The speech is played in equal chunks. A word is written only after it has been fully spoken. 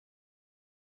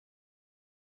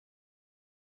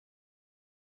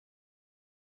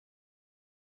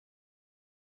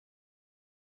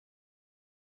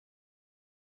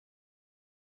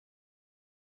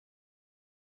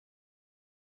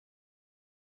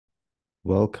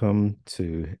Welcome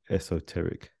to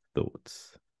Esoteric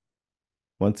Thoughts.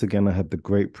 Once again, I have the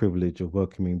great privilege of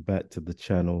welcoming back to the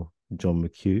channel John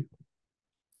McHugh.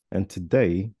 And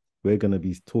today we're going to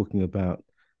be talking about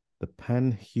the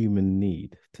pan-human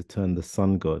need to turn the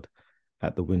sun god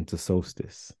at the winter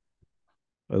solstice.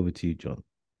 Over to you, John.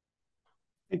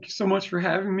 Thank you so much for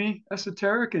having me,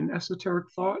 Esoteric and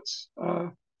Esoteric Thoughts,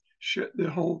 the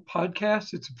whole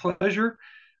podcast. It's a pleasure.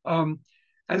 Um,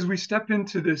 as we step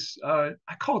into this, I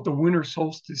call it the winter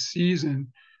solstice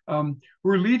season.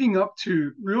 We're leading up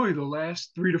to really the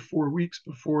last 3 to 4 weeks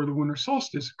before the winter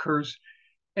solstice occurs.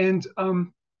 And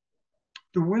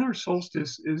the winter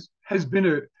solstice has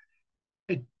been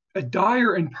a, a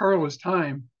dire and perilous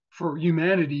time for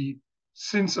humanity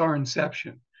since our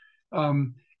inception.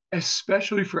 Um,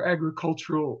 Especially for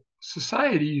agricultural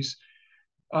societies.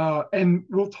 And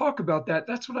we'll talk about that.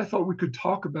 That's what I thought we could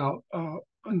talk about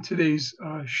on today's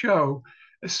show,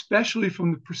 especially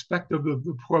from the perspective of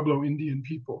the Pueblo Indian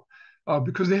people,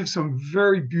 because they have some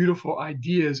very beautiful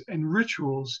ideas and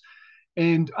rituals.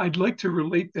 And I'd like to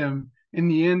relate them, in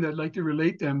the end, I'd like to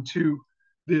relate them to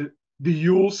the, the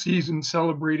Yule season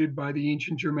celebrated by the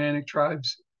ancient Germanic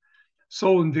tribes,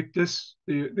 Sol Invictus,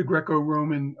 the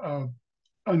Greco-Roman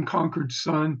unconquered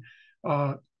sun,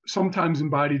 sometimes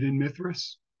embodied in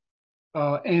Mithras,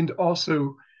 and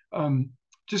also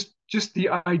just the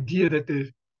idea that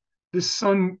the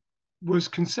sun was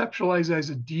conceptualized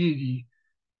as a deity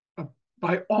uh,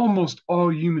 by almost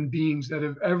all human beings that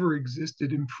have ever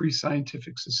existed in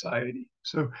pre-scientific society.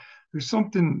 So there's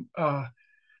something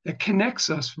that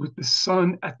connects us with the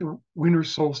sun at the winter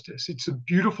solstice. It's a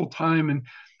beautiful time, and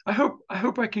I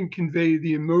hope I can convey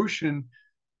the emotion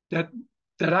that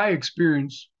that I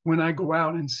experience when I go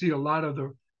out and see a lot of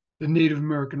the Native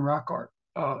American rock art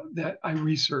that I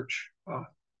research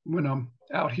when I'm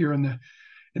out here in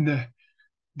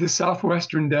the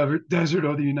southwestern desert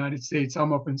of the United States.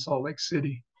 I'm up in Salt Lake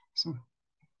City, so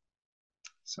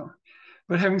so.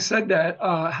 But having said that,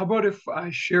 how about if I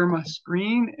share my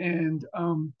screen and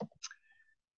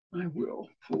I will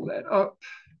pull that up.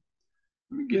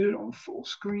 Let me get it on full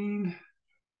screen.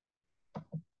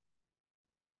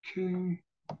 Okay.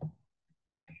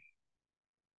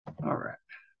 All right.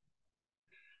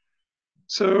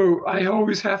 So I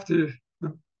always have to,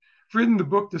 I've written the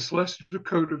book, The Celestial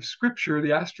Code of Scripture,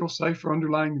 the astral cipher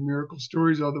underlying the miracle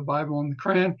stories of the Bible and the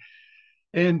Quran.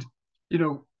 And, you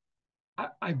know,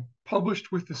 I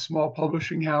published with a small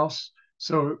publishing house.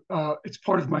 So it's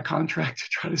part of my contract to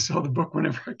try to sell the book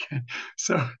whenever I can.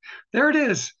 So there it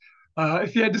is.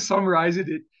 If you had to summarize it,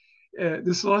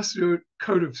 the Celestial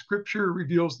Code of Scripture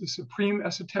reveals the supreme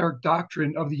esoteric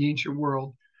doctrine of the ancient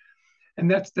world,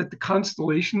 and that's that the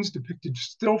constellations depicted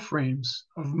still frames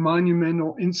of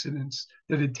monumental incidents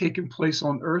that had taken place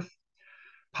on Earth.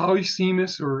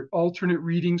 Polysemous or alternate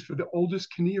readings for the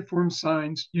oldest cuneiform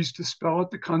signs used to spell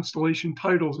out the constellation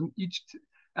titles in each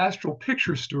astral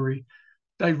picture story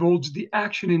divulged the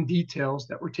action and details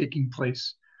that were taking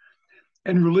place.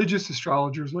 And religious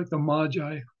astrologers like the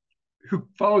Magi, who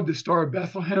followed the Star of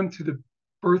Bethlehem to the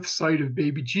birth site of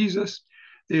baby Jesus,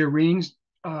 they arranged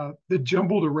the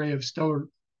jumbled array of stellar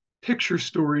picture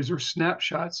stories or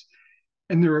snapshots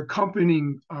and their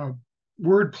accompanying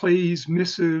word plays,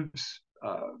 missives,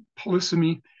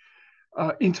 polysemy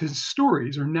into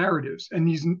stories or narratives. And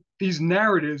these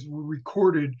narratives were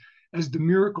recorded as the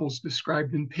miracles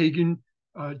described in pagan,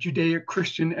 Judaic,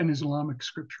 Christian, and Islamic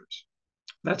scriptures.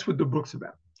 That's what the book's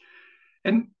about.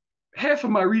 And half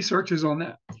of my research is on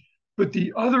that. But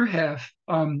the other half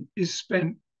is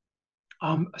spent.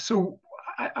 So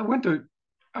I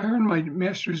earned my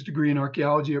master's degree in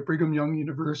archaeology at Brigham Young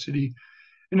University,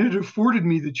 and it afforded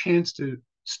me the chance to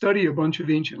study a bunch of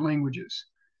ancient languages.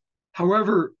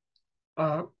 However,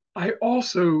 I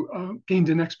also gained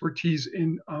an expertise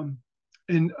in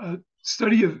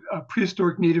study of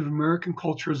prehistoric Native American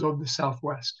cultures of the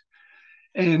Southwest.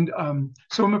 And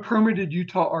so I'm a permitted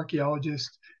Utah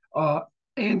archaeologist.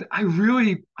 And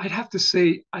I'd have to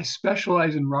say, I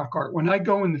specialize in rock art. When I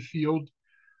go in the field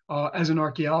as an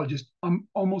archaeologist, I'm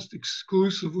almost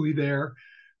exclusively there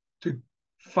to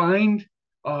find,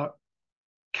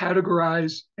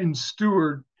 categorize, and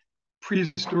steward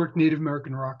prehistoric Native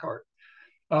American rock art.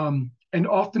 And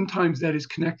oftentimes that is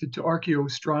connected to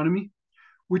archaeoastronomy,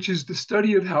 which is the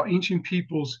study of how ancient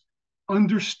peoples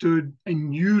understood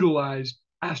and utilized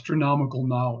astronomical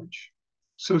knowledge.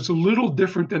 So it's a little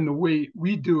different than the way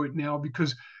we do it now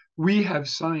because we have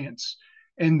science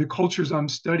and the cultures I'm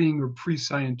studying are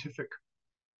pre-scientific.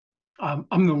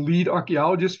 I'm the lead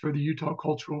archaeologist for the Utah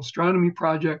Cultural Astronomy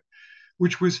Project,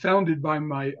 which was founded by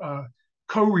my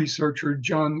co-researcher,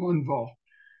 John Lundvall.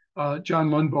 John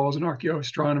Lundvall is an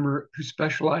archaeoastronomer who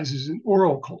specializes in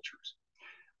oral cultures,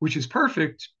 which is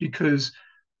perfect because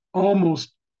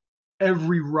almost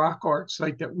every rock art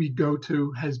site that we go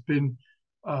to has been,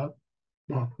 well,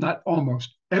 not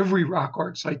almost, every rock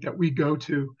art site that we go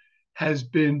to has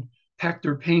been pecked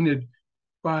or painted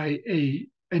by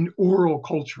an oral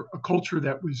culture, a culture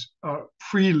that was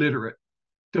pre-literate,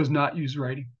 does not use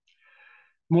writing.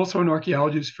 I'm also an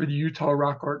archaeologist for the Utah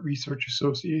Rock Art Research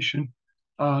Association,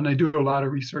 and I do a lot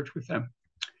of research with them.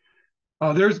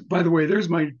 By the way, there's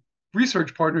my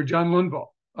research partner, John Lundvall.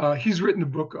 He's written a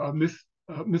book,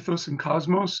 Mythos and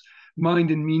Cosmos,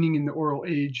 Mind and Meaning in the Oral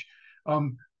Age.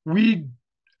 We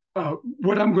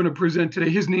what I'm going to present today,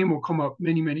 his name will come up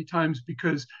many, many times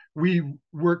because we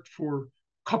worked for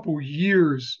a couple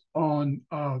years on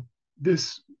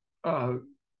this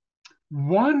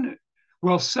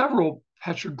several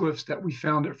petroglyphs that we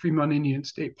found at Fremont Indian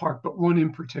State Park, but one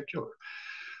in particular.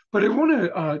 But I want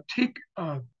to take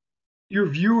your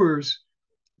viewers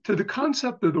to the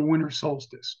concept of the winter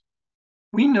solstice.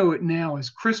 We know it now as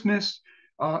Christmas.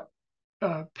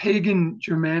 Pagan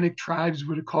Germanic tribes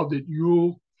would have called it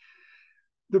Yule.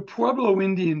 The Pueblo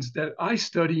Indians that I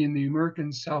study in the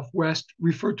American Southwest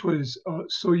refer to it as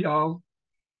Soyal.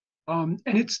 And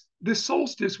it's the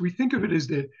solstice, we think of it as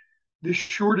the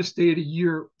shortest day of the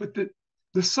year, but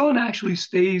the sun actually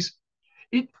stays,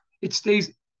 it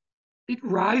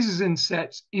rises and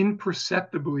sets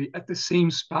imperceptibly at the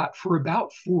same spot for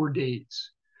about 4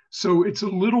 days. So it's a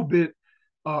little bit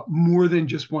more than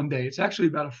just one day. It's actually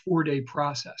about a 4-day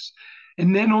process.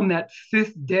 And then on that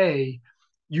 5th day,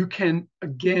 you can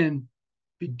again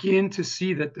begin to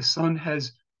see that the sun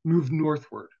has moved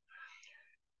northward.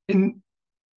 In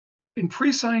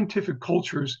pre-scientific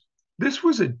cultures, this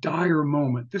was a dire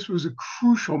moment. This was a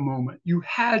crucial moment. You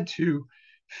had to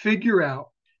figure out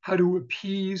how to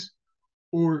appease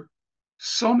or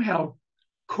somehow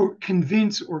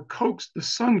convince or coax the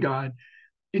sun god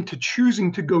into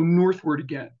choosing to go northward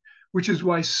again, which is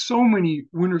why so many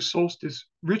winter solstice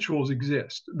rituals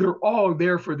exist. They're all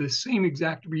there for the same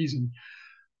exact reason.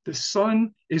 The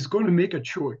sun is going to make a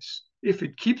choice. If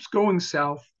it keeps going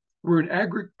south, we're an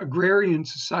agrarian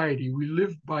society. We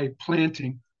live by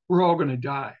planting. We're all going to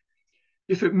die.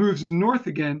 If it moves north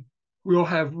again, we'll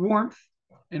have warmth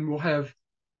and we'll have,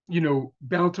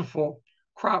 bountiful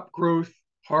crop growth,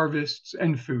 harvests,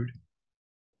 and food.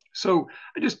 So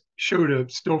I just showed a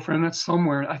still frame that's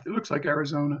somewhere. It looks like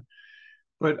Arizona,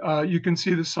 but you can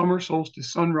see the summer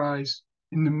solstice sunrise.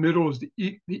 In the middle is the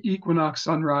equinox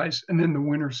sunrise, and then the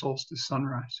winter solstice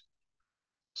sunrise.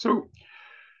 So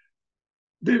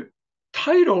the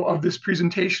title of this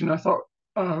presentation, I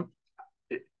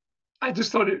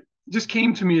just thought it just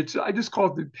came to me. I just call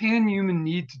it the pan-human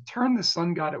need to turn the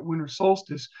sun god at winter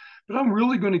solstice, but I'm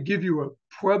really going to give you a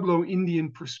Pueblo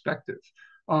Indian perspective.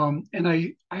 And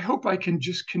I hope I can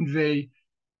just convey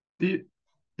the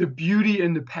beauty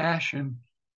and the passion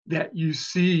that you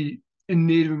see in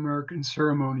Native American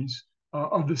ceremonies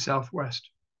of the Southwest.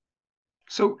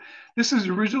 So this is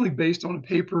originally based on a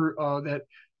paper that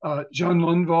John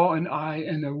Lundvall and I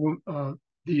and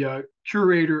the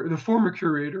former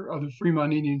curator of the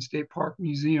Fremont Indian State Park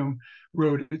Museum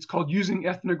wrote. It's called Using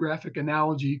Ethnographic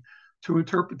Analogy to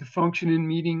Interpret the Function and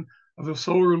Meaning of the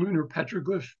Solar Lunar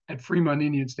Petroglyph at Fremont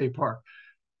Indian State Park.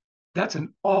 That's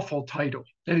an awful title.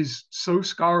 That is so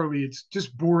scholarly, it's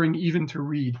just boring even to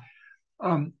read.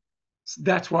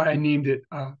 That's why I named it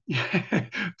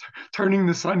Turning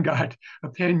the Sun God, a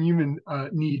Pan-Human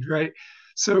Need, right?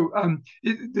 So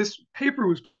this paper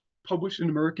was published in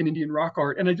American Indian Rock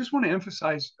Art, and I just want to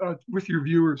emphasize with your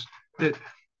viewers that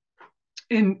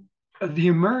in the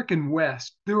American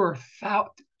West, there are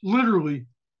literally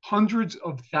hundreds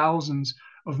of thousands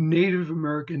of Native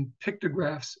American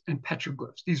pictographs and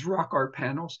petroglyphs, these rock art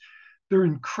panels. They're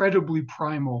incredibly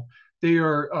primal. They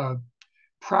are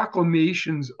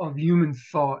proclamations of human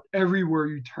thought everywhere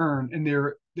you turn, and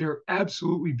they're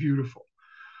absolutely beautiful.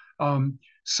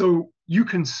 So you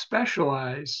can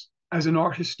specialize as an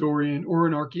art historian or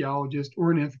an archaeologist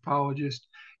or an anthropologist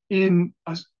in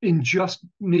just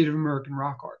Native American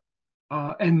rock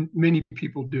art, and many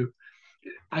people do.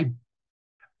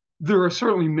 There are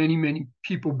certainly many, many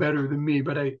people better than me,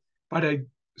 but I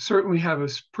certainly have a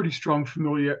pretty strong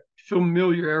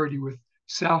familiarity with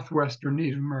Southwestern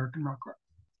Native American rock art.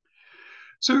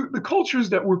 So the cultures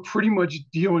that we're pretty much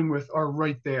dealing with are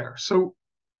right there. So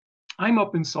I'm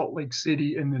up in Salt Lake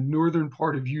City in the northern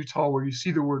part of Utah where you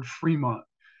see the word Fremont.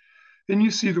 Then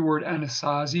you see the word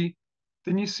Anasazi.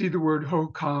 Then you see the word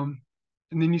Hohokam.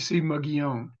 And then you see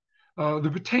Mogollon. The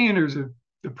Batailloners,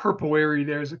 the purple area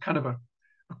there is a kind of a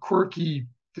quirky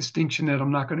distinction that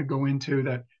I'm not going to go into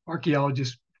that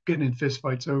archaeologists get in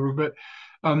fistfights over. But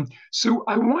so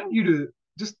I want you to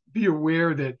just be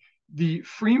aware that the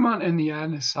Fremont and the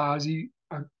Anasazi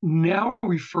are now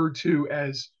referred to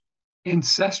as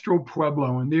ancestral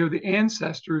Pueblo, and they are the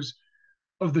ancestors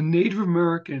of the Native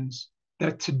Americans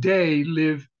that today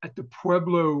live at the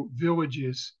Pueblo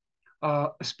villages,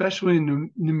 especially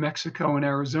in New Mexico and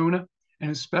Arizona,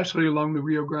 and especially along the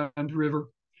Rio Grande River,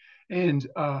 and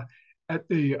at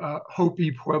the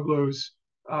Hopi Pueblos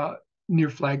near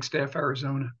Flagstaff,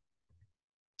 Arizona.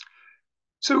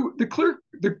 So the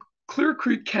Clear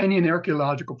Creek Canyon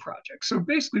Archaeological Project. So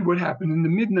basically what happened in the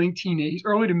mid-1980s,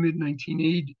 early to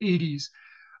mid-1980s,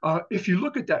 if you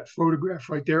look at that photograph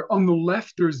right there, on the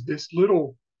left, there's this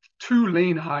little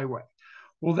 2-lane highway.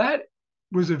 Well, that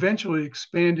was eventually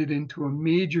expanded into a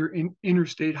major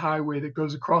interstate highway that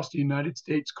goes across the United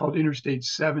States called Interstate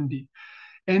 70.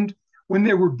 And when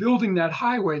they were building that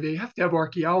highway, they have to have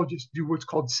archaeologists do what's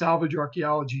called salvage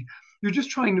archaeology. You're just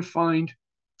trying to find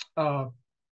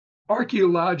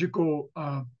archaeological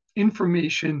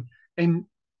information and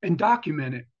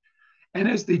document it. And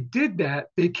as they did that,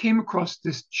 they came across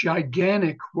this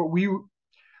gigantic, what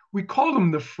we call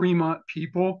them the Fremont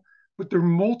people, but they're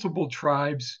multiple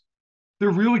tribes. They're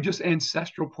really just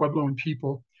ancestral Puebloan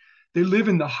people. They live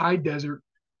in the high desert.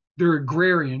 They're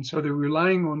agrarian, so they're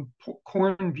relying on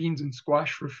corn, beans, and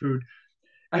squash for food.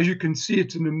 As you can see,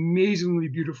 it's an amazingly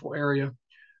beautiful area.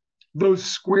 Those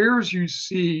squares you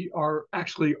see are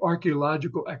actually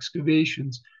archaeological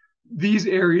excavations. These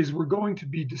areas were going to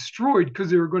be destroyed because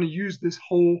they were going to use this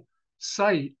whole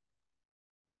site,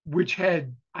 which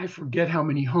had, I forget how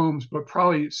many homes, but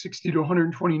probably 60 to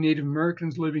 120 Native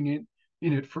Americans living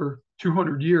in it for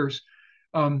 200 years.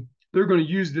 They're going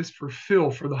to use this for fill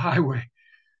for the highway.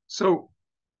 So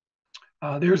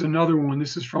there's another one.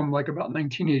 This is from like about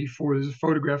 1984. There's a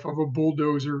photograph of a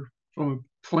bulldozer from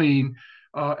a plane,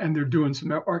 and they're doing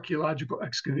some archaeological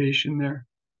excavation there.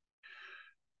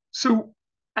 So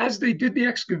as they did the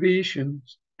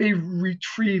excavations, they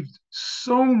retrieved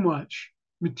so much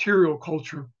material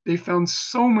culture. They found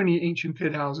so many ancient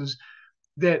pit houses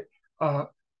that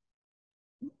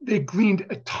they gleaned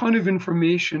a ton of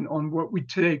information on what we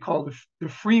today call the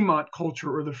Fremont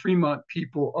culture or the Fremont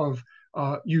people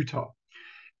of Utah.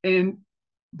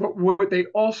 But what they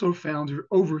also found are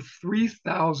over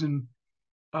 3,000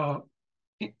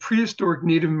 prehistoric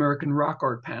Native American rock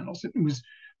art panels. It was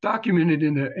documented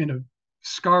in a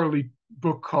scholarly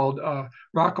book called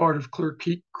Rock Art of Clear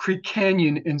Creek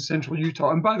Canyon in Central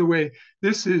Utah. And by the way,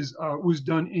 this was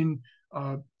done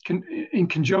in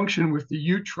conjunction with the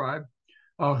Ute tribe,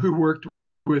 who worked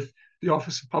with the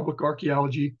Office of Public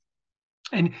Archaeology.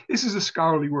 And this is a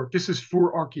scholarly work. This is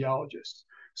for archaeologists.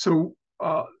 So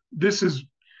this is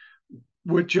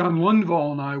what John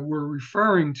Lundvall and I were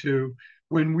referring to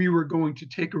when we were going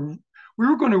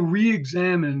to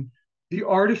re-examine the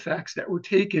artifacts that were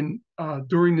taken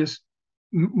during this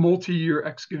multi-year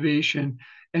excavation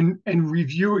and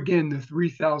review again the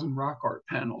 3,000 rock art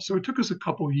panels. So it took us a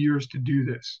couple of years to do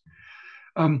this.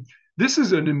 This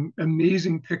is an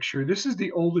amazing picture. This is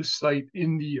the oldest site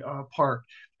in the park.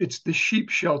 It's the Sheep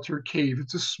Shelter Cave.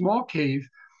 It's a small cave.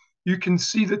 You can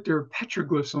see that there are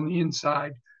petroglyphs on the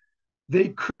inside.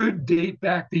 They could date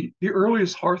back the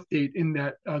earliest hearth date in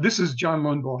that. This is John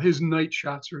Lundvall. His night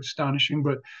shots are astonishing,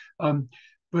 but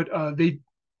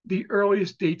the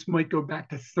earliest dates might go back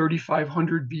to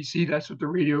 3,500 BC. That's what the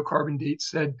radiocarbon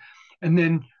dates said. And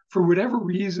then for whatever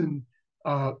reason,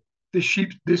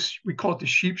 we call it the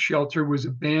sheep shelter, was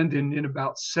abandoned in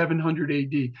about 700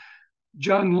 AD.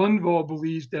 John Lundvall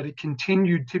believes that it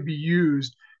continued to be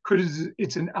used because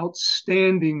it's an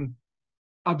outstanding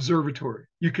observatory.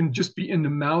 You can just be in the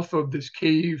mouth of this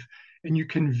cave and you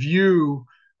can view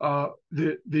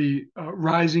the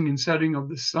rising and setting of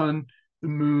the sun, the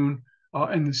moon,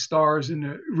 and the stars in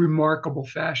a remarkable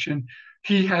fashion.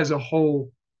 He has a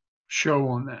whole show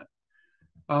on that.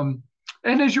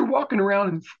 And as you're walking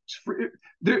around,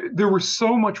 there was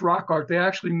so much rock art, they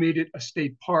actually made it a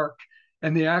state park,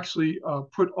 and they actually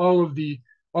put all of the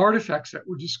artifacts that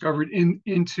were discovered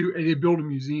they built a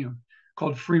museum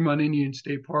called Fremont Indian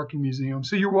State Park and Museum.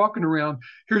 So you're walking around,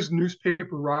 here's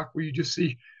newspaper rock where you just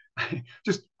see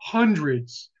just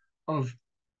hundreds of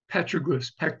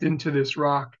petroglyphs pecked into this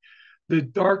rock. The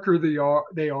darker they are,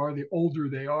 the older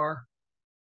they are.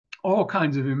 All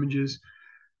kinds of images.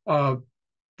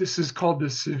 This is called the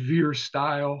severe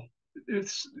style.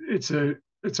 It's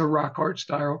a rock art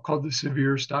style called the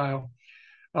severe style.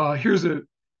 Here's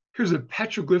Here's a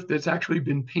petroglyph that's actually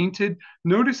been painted.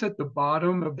 Notice at the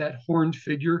bottom of that horned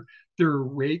figure, there are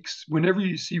rakes. Whenever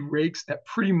you see rakes, that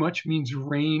pretty much means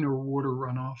rain or water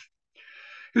runoff.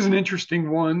 Here's an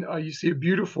interesting one. You see a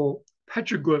beautiful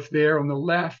petroglyph there on the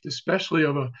left, especially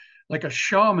of a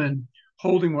shaman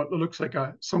holding what looks like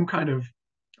some kind of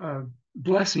uh,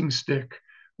 blessing stick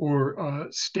or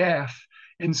staff,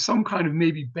 and some kind of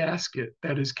maybe basket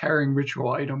that is carrying ritual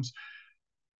items.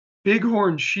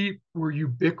 Bighorn sheep were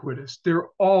ubiquitous. They're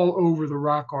all over the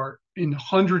rock art in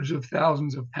hundreds of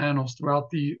thousands of panels throughout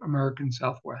the American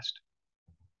Southwest.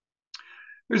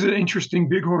 There's an interesting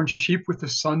bighorn sheep with the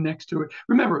sun next to it.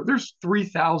 Remember, there's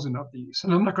 3,000 of these,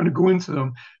 and I'm not going to go into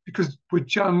them because what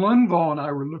John Lundvall and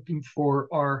I were looking for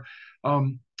are,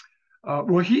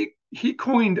 well, he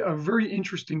coined a very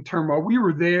interesting term. While we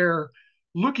were there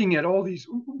looking at all these,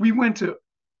 we went to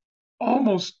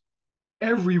almost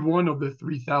every one of the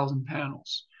 3,000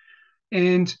 panels.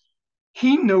 And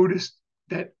he noticed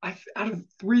that out of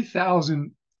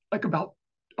 3,000, like about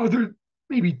other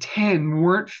maybe 10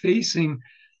 weren't facing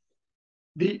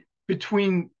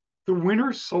between the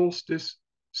winter solstice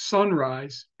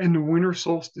sunrise and the winter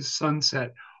solstice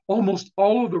sunset. Almost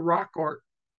all of the rock art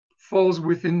falls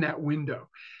within that window.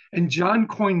 And John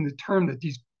coined the term that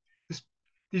these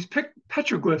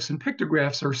petroglyphs and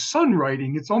pictographs are sun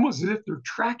writing. It's almost as if they're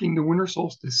tracking the winter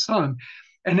solstice sun.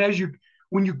 And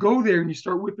when you go there and you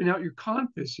start whipping out your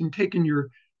compass and taking your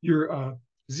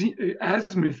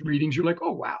azimuth readings, you're like,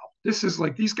 oh wow, this is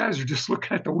like these guys are just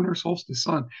looking at the winter solstice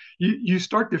sun. You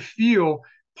start to feel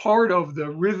part of the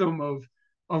rhythm of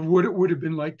what it would have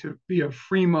been like to be a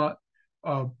Fremont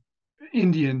uh,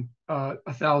 Indian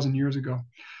 1,000 years ago.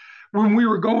 When we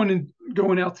were going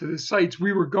out to the sites,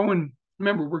 we were going.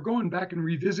 Remember, we're going back and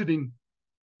revisiting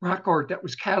rock art that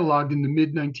was cataloged in the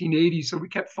mid 1980s. So we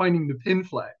kept finding the pin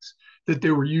flags that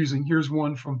they were using. Here's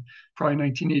one from probably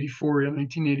 1984 or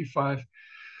 1985.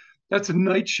 That's a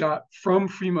night shot from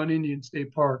Fremont Indian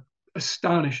State Park.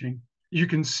 Astonishing. You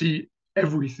can see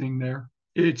everything there.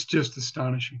 It's just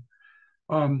astonishing.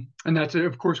 And that's,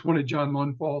 of course, one of John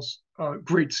Lundvall's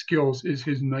great skills is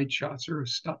his night shots are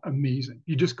amazing.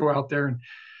 You just go out there and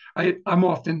I'm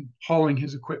often hauling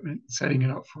his equipment, setting it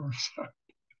up for him.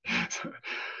 So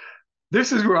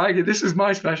this is where this is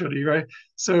my specialty, right?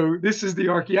 So this is the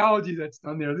archaeology that's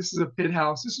done there. This is a pit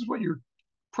house. This is what your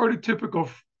prototypical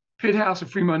pit house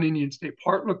of Fremont Indian State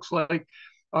Park looks like.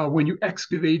 When you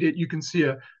excavate it, you can see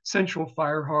a central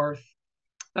fire hearth.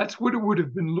 That's what it would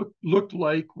have been looked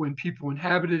like when people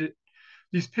inhabited it.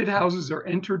 These pit houses are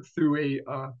entered through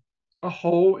a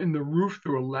hole in the roof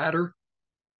through a ladder.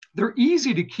 They're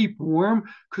easy to keep warm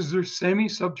because they're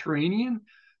semi-subterranean.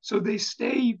 So they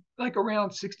stay like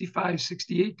around 65,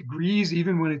 68 degrees,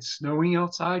 even when it's snowing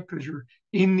outside, because you're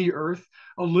in the earth.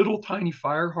 A little tiny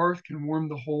fire hearth can warm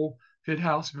the whole pit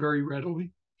house very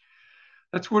readily.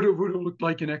 That's what it would have looked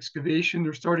like in excavation.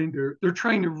 They're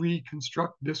trying to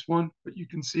reconstruct this one, but you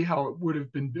can see how it would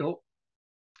have been built.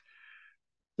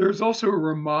 There's also a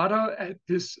ramada at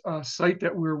this site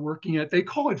that we're working at. They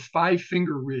call it Five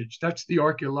Finger Ridge. That's the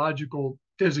archaeological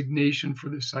designation for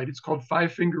this site. It's called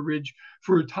Five Finger Ridge.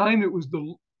 For a time, it was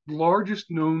the largest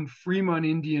known Fremont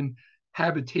Indian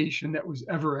habitation that was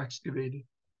ever excavated.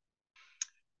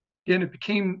 Again, it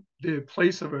became the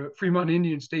place of a Fremont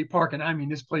Indian State Park. And I mean,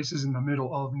 this place is in the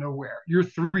middle of nowhere. You're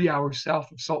 3 hours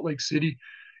south of Salt Lake City,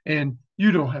 and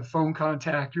you don't have phone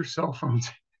contact. Your cell phone's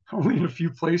only in a few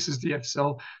places do you have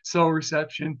cell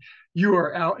reception. You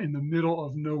are out in the middle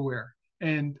of nowhere,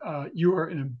 and you are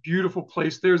in a beautiful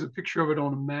place. There's a picture of it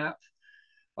on a map.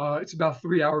 It's about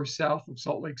 3 hours south of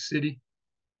Salt Lake City.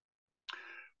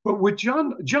 But with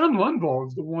John Lundvall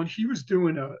is the one, he was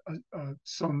doing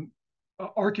some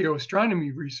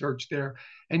archaeoastronomy research there,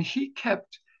 and he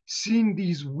kept seeing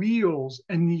these wheels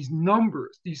and these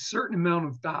numbers, these certain amount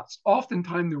of dots.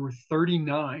 Oftentimes there were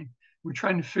 39. We're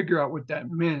trying to figure out what that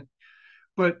meant.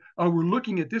 But we're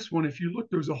looking at this one. If you look,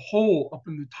 there's a hole up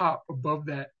in the top above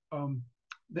that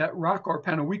rock art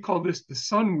panel. We call this the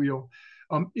sun wheel.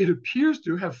 It appears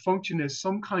to have functioned as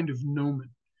some kind of gnomon.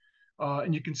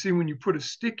 And you can see when you put a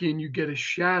stick in, you get a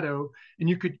shadow, and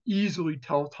you could easily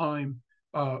tell time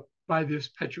by this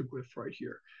petroglyph right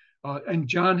here. And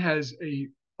John has a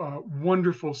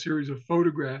wonderful series of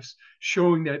photographs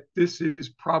showing that this is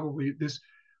probably this,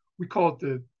 we call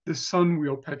it the sun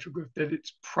wheel petroglyph, that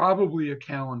it's probably a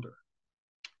calendar.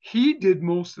 He did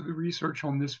most of the research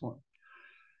on this one.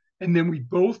 And then we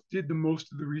both did the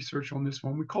most of the research on this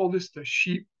one. We call this the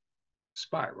sheep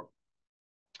spiral.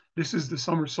 This is the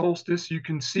summer solstice. You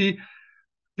can see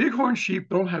bighorn sheep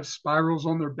don't have spirals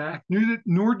on their back,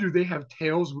 nor do they have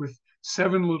tails with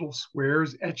 7 little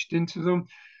squares etched into them.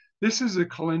 This is a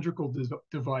calendrical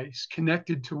device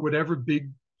connected to whatever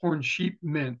bighorn sheep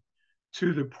meant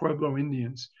to the Pueblo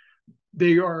Indians.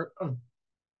 They are a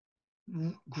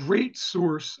great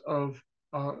source of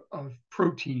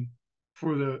protein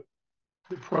for the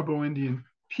Pueblo Indian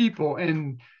people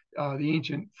and the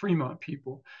ancient Fremont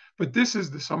people. But this is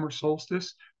the summer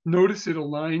solstice. Notice it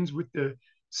aligns with the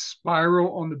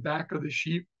spiral on the back of the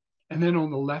sheep and then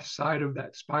on the left side of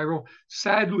that spiral.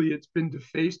 Sadly, it's been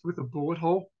defaced with a bullet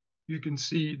hole. You can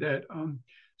see that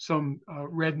some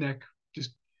redneck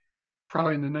just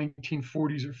probably in the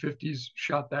 1940s or 50s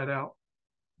shot that out.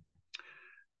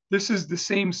 This is the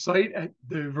same site at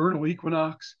the vernal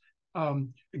equinox.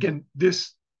 Again,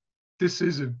 this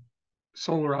is a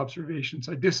solar observation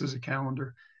site. This is a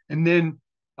calendar. And then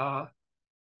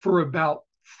for about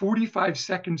 45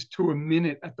 seconds to a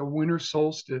minute at the winter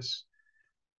solstice,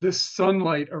 the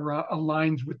sunlight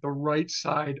aligns with the right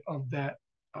side of that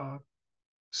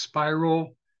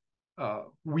spiral,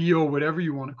 wheel, whatever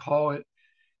you want to call it.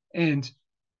 And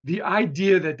the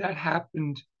idea that that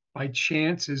happened by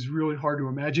chance is really hard to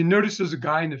imagine. Notice there's a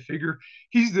guy in the figure.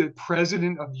 He's the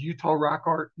president of the Utah Rock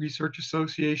Art Research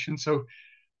Association. So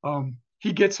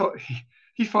he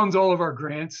funds all of our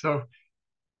grants. So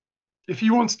if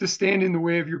he wants to stand in the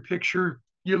way of your picture,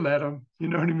 you let him. You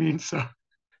know what I mean? So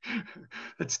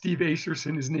that's Steve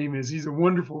Acerson, his name is. He's a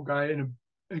wonderful guy and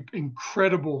an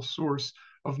incredible source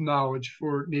of knowledge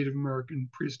for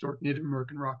prehistoric Native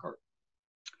American rock art.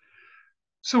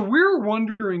 So we're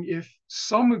wondering if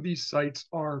some of these sites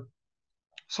are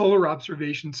solar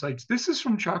observation sites. This is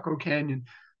from Chaco Canyon.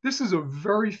 This is a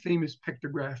very famous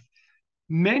pictograph.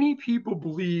 Many people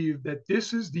believe that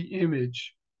this is the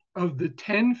image of the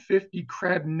 1050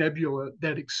 Crab Nebula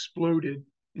that exploded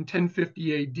in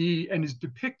 1050 AD and is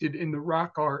depicted in the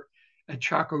rock art at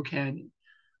Chaco Canyon.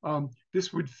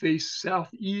 This would face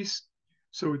southeast,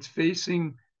 so it's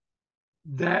facing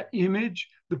that image.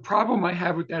 The problem I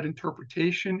have with that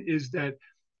interpretation is that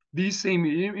these same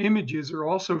images are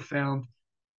also found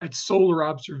at solar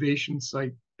observation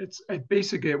site. It's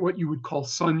basically at what you would call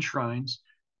sun shrines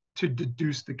to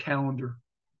deduce the calendar.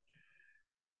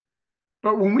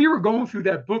 But when we were going through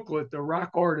that booklet, The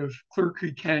Rock Art of Clear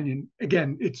Creek Canyon,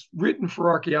 again, it's written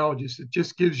for archaeologists. It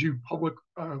just gives you public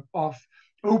off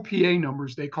OPA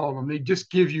numbers, they call them. They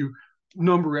just give you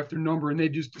number after number, and they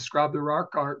just describe the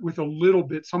rock art with a little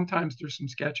bit. Sometimes there's some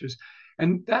sketches.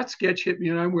 And that sketch hit me,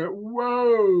 and I went,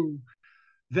 whoa,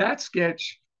 that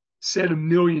sketch said a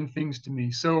million things to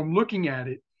me. So I'm looking at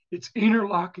it. It's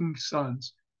interlocking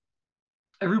suns.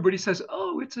 Everybody says,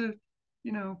 oh, it's an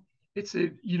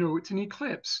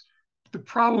eclipse. The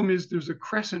problem is there's a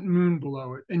crescent moon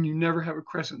below it, and you never have a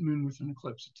crescent moon with an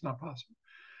eclipse. It's not possible.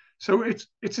 So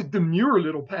it's a demure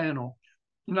little panel.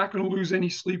 You're not going to lose any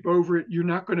sleep over it. You're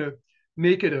not going to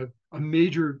make it a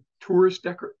major tourist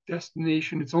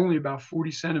destination. It's only about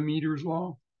 40 centimeters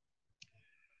long.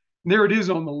 And there it is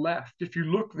on the left. If you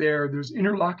look there, there's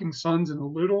interlocking suns and a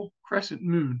little crescent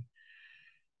moon.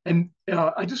 And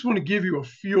I just want to give you a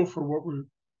feel for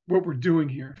what we're doing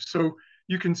here. So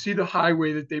you can see the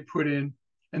highway that they put in,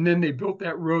 and then they built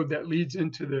that road that leads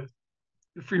into the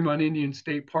Fremont Indian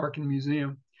State Park and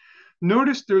Museum.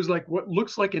 Notice there's like what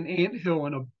looks like an anthill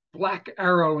and a black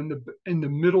arrow in the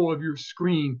middle of your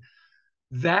screen.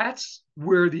 That's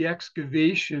where the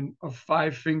excavation of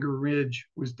Five Finger Ridge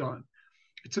was done.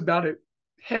 It's about a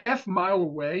half-mile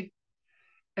away,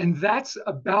 and that's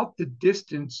about the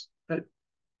distance that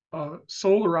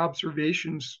solar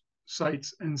observations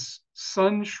sites and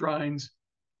sun shrines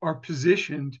are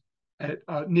positioned at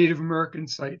Native American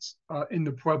sites in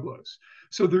the Pueblos.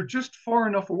 So they're just far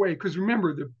enough away, because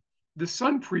remember, the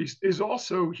sun priest is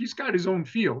also, he's got his own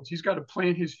fields. He's got to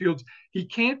plant his fields. He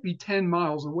can't be 10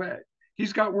 miles away.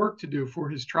 He's got work to do for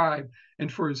his tribe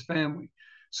and for his family.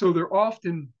 So they're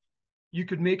often, you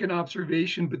could make an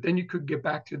observation, but then you could get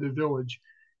back to the village.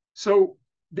 So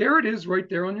there it is right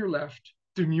there on your left,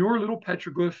 demure little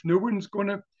petroglyph. No one's going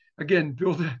to, again,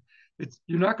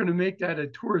 you're not going to make that a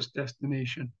tourist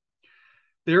destination.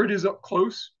 There it is up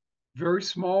close, very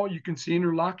small. You can see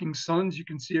interlocking suns. You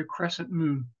can see a crescent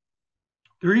moon.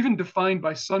 They're even defined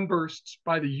by sunbursts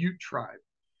by the Ute tribe.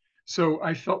 So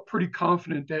I felt pretty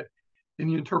confident that in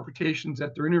the interpretations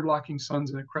that they're interlocking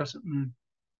suns and a crescent moon.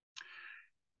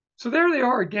 So there they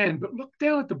are again, but look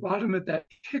down at the bottom of that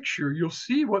picture. You'll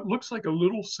see what looks like a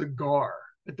little cigar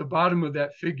at the bottom of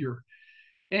that figure.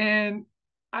 And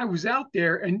I was out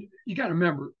there, and you got to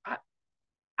remember,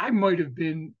 I might have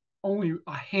been only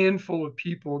a handful of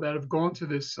people that have gone to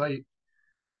this site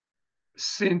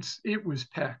since it was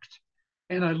pecked.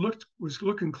 And I was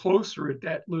looking closer at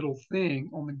that little thing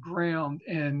on the ground,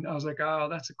 and I was like, oh,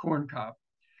 that's a corn cob.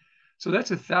 So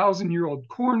that's 1,000-year-old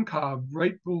corn cob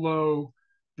right below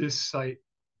this site,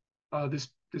 this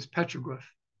petroglyph.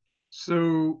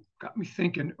 So got me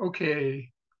thinking,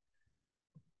 okay,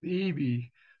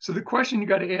 maybe. So the question you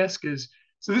got to ask is,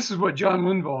 so this is what John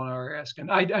Linval and I are asking.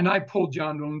 I pulled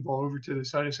John Linval over to the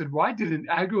side. I said, why did an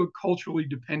agriculturally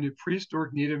dependent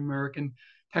prehistoric Native American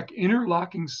peck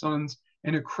interlocking suns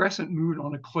and a crescent moon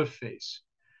on a cliff face?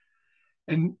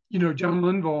 And, John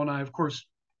Linval and I, of course,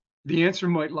 the answer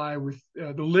might lie with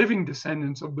the living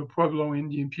descendants of the Pueblo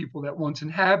Indian people that once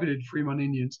inhabited Fremont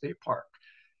Indian State Park,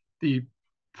 the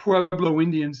Pueblo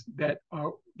Indians that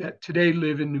today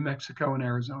live in New Mexico and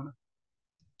Arizona.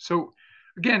 So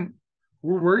again,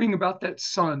 we're worrying about that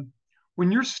sun.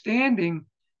 When you're standing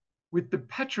with the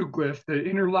petroglyph, the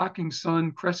interlocking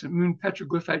sun, crescent moon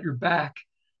petroglyph at your back,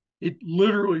 it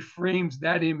literally frames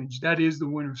that image. That is the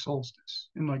winter solstice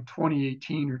in like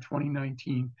 2018 or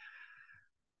 2019.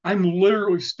 I'm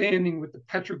literally standing with the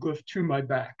petroglyph to my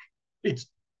back. It's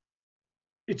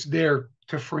there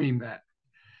to frame that.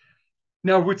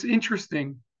 Now, what's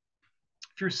interesting,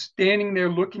 if you're standing there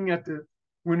looking at the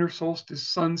winter solstice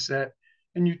sunset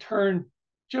and you turn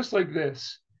just like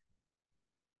this,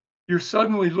 you're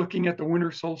suddenly looking at the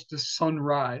winter solstice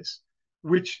sunrise,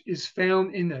 which is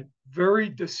found in a very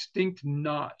distinct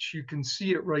notch. You can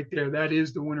see it right there. That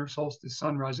is the winter solstice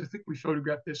sunrise. I think we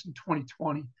photographed this in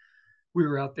 2020. We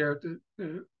were out there at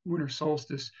the winter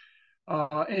solstice.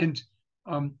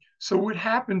 So what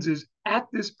happens is at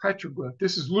this petroglyph,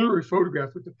 this is literally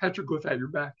photographed with the petroglyph at your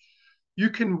back, you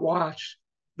can watch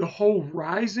the whole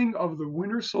rising of the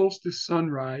winter solstice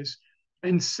sunrise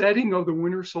and setting of the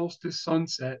winter solstice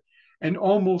sunset. And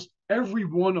almost every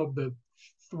one of the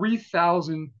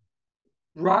 3,000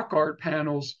 rock art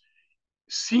panels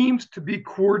seems to be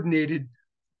coordinated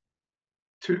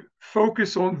to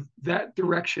focus on that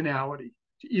directionality,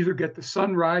 to either get the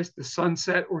sunrise, the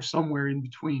sunset, or somewhere in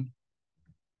between.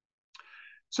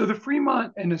 So the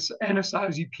Fremont and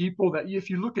Anasazi people, that if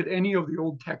you look at any of the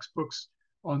old textbooks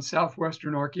on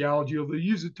Southwestern archaeology, they'll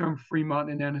use the term Fremont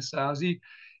and Anasazi.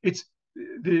 It's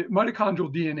the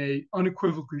mitochondrial DNA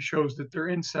unequivocally shows that they're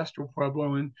ancestral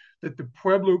Puebloan, that the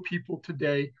Pueblo people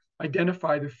today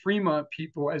identify the Fremont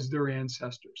people as their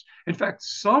ancestors. In fact,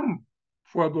 some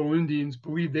Pueblo Indians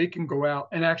believe they can go out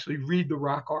and actually read the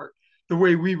rock art the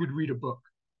way we would read a book.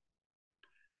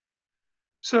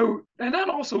 So, and that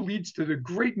also leads to the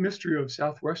great mystery of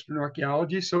Southwestern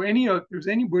archaeology. So there's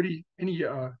anybody, any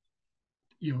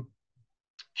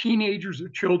teenagers or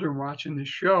children watching this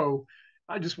show,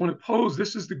 I just want to pose,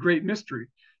 this is the great mystery.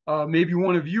 Maybe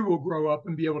one of you will grow up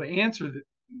and be able to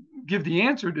give the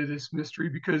answer to this mystery,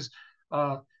 because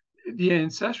the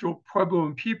ancestral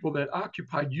Puebloan people that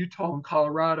occupied Utah and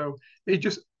Colorado, they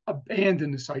just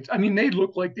abandoned the sites. I mean, they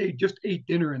look like they just ate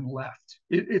dinner and left.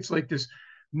 It's like this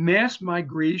mass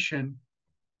migration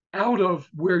out of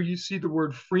where you see the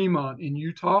word Fremont in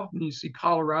Utah, and you see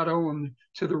Colorado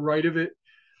to the right of it.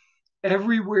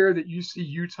 Everywhere that you see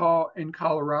Utah and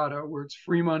Colorado, where it's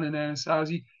Fremont and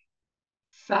Anasazi,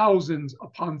 thousands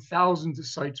upon thousands of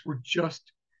sites were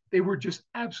just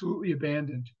absolutely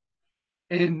abandoned.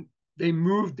 And they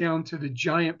moved down to the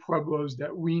giant pueblos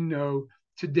that we know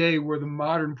today, where the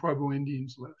modern Pueblo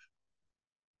Indians live.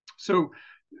 So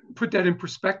put that in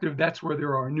perspective, that's where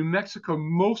there are. New Mexico,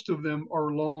 most of them are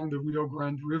along the Rio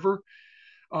Grande River.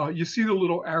 You see the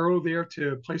little arrow there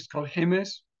to a place called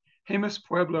Jemez. Jemez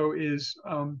Pueblo is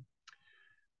the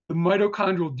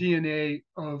mitochondrial DNA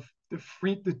of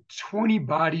the 20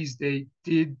 bodies they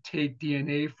did take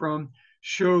DNA from,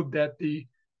 showed that the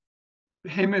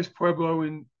Jemez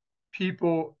Puebloan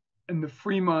people and the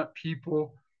Fremont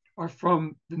people are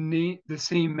from the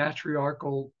same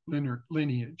matriarchal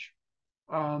lineage.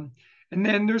 And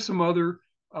then there's some other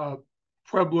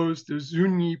pueblos. There's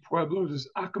Zuni Pueblo, there's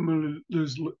Acoma,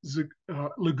 there's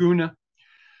Laguna.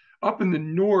 Up in the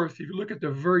north, if you look at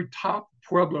the very top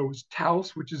pueblo, is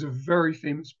Taos, which is a very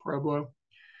famous pueblo.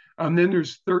 And then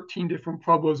there's 13 different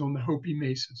pueblos on the Hopi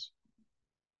Mesas.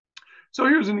 So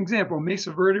here's an example.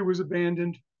 Mesa Verde was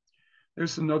abandoned.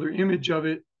 There's another image of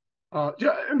it.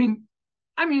 I mean,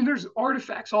 there's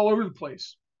artifacts all over the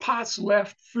place. Pots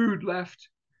left, food left,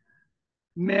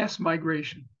 mass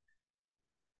migration.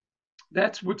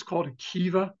 That's what's called a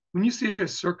kiva. When you see a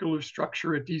circular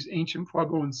structure at these ancient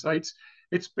Puebloan sites,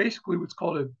 it's basically what's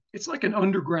called it's like an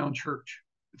underground church.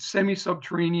 It's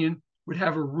semi-subterranean, would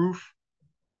have a roof.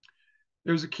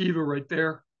 There's a kiva right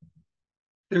there.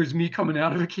 There's me coming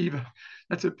out of a kiva.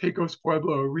 That's at Pecos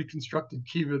Pueblo, a reconstructed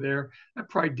kiva there. That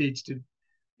probably dates to, I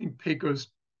think, Pecos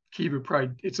kiva.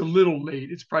 Probably it's a little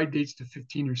late. It's probably dates to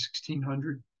 15 or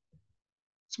 1600.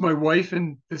 It's my wife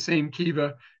in the same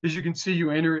kiva. As you can see,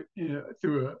 you enter it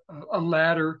through a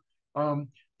ladder. Um,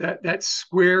 that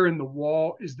square in the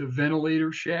wall is the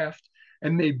ventilator shaft,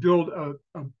 and they build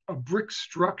a brick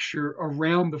structure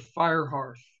around the fire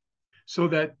hearth so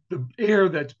that the air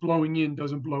that's blowing in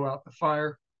doesn't blow out the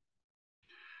fire.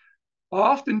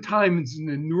 Oftentimes in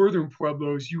the northern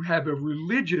pueblos, you have a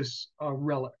religious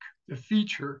relic, a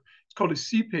feature. It's called a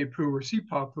sipepu or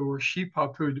sipapu or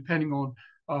shipapu, depending on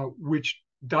which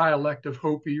dialect of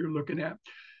Hopi you're looking at.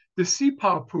 The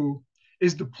sipapu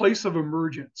is the place of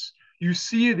emergence. You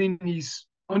see it in these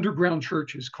underground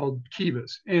churches called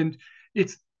kivas, and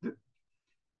it's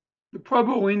the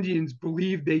Pueblo Indians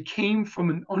believe they came from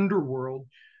an underworld,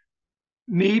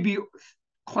 maybe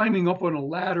climbing up on a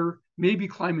ladder, maybe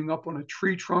climbing up on a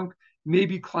tree trunk,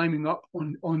 maybe climbing up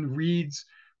on reeds,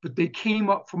 but they came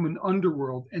up from an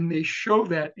underworld, and they show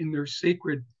that in their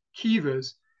sacred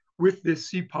kivas with this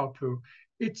sipapu.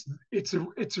 It's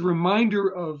a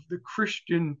reminder of the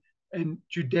Christian and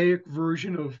Judaic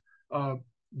version of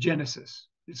Genesis.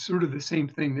 It's sort of the same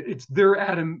thing. It's their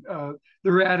Adam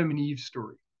and Eve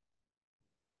story.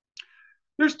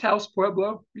 There's Taos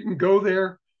Pueblo. You can go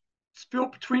there. It's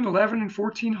built between 11 and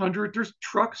 1400. There's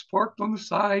trucks parked on the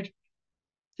side.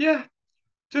 Yeah,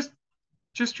 just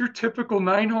your typical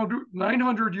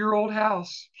 900-year-old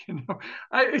house.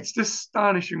 It's just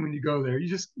astonishing when you go there.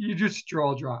 You just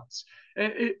jaw drops.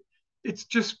 It's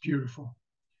just beautiful.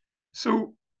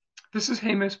 So this is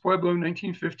Jemez Pueblo,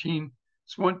 1915.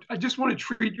 I just want to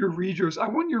treat your readers. I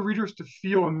want your readers to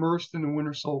feel immersed in the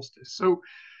winter solstice. So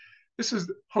this is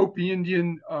the Hopi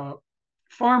Indian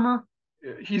farmer.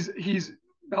 He's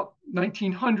about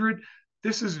 1900.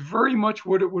 This is very much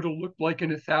what it would have looked like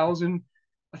in a thousand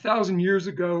years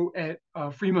ago at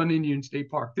Fremont Indian State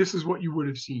Park. This is what you would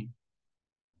have seen.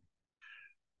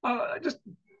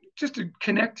 Just to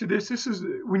connect to this is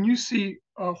when you see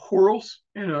whorls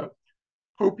in a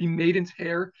Hopi maiden's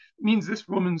hair, it means this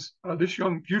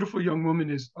beautiful young woman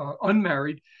is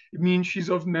unmarried. It means she's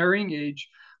of marrying age.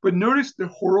 But notice the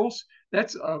whorls,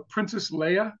 that's Princess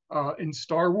Leia in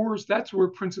Star Wars. That's where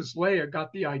Princess Leia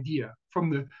got the idea,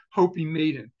 from the Hopi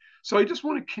maiden. So I just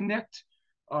want to connect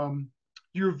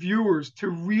your viewers to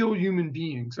real human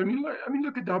beings. I mean,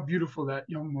 look at how beautiful that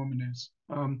young woman is.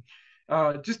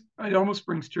 It almost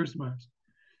brings tears to my eyes.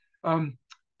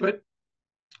 But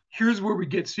here's where we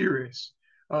get serious.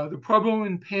 The Pueblo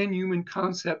and pan-human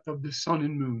concept of the sun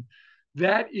and moon.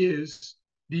 That is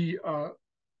the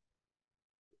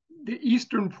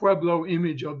Eastern Pueblo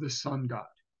image of the sun god.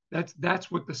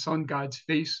 That's what the sun god's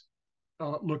face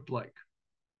looked like.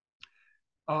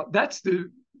 That's the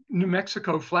New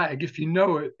Mexico flag. If you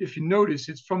notice,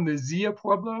 it's from the Zia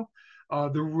Pueblo.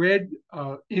 The red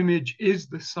image is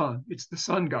the sun. It's the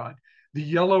sun god. The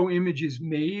yellow image is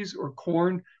maize or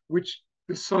corn, which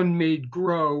the sun made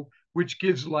grow, which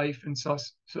gives life and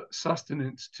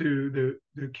sustenance to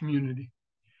the community.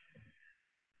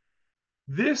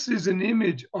 This is an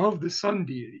image of the sun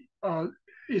deity.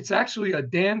 It's actually a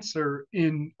dancer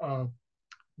in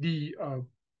the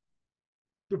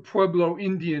Pueblo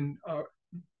Indian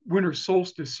winter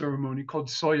solstice ceremony called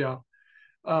Soya.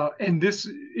 And this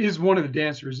is one of the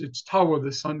dancers. It's Tawa,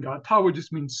 the sun god. Tawa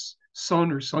just means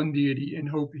sun or sun deity in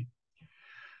Hopi.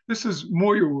 This is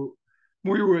Moyuwu.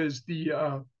 Moyuwu is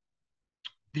the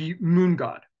moon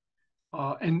god,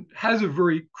 and has a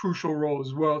very crucial role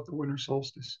as well at the winter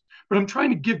solstice. But I'm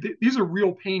trying to these are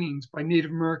real paintings by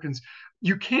Native Americans.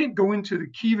 You can't go into the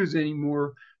kivas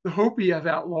anymore. The Hopi have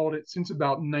outlawed it since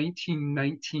about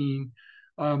 1919.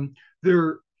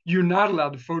 You're not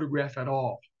allowed to photograph at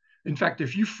all. In fact,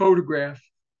 if you photograph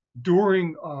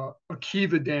during a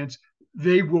kiva dance,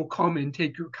 they will come and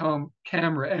take your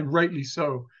camera, and rightly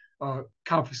so,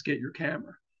 confiscate your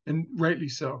camera, and rightly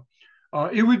so.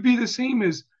 It would be the same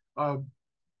as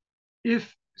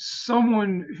if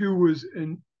someone who was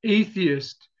an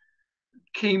atheist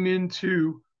came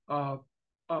into a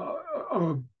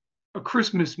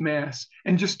Christmas mass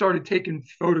and just started taking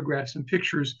photographs and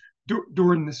pictures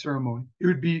during the ceremony. It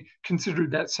would be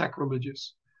considered that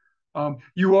sacrilegious.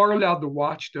 You are allowed to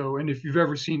watch, though, and if you've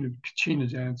ever seen a Kachina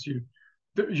dance,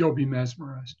 you'll be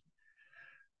mesmerized.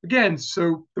 Again,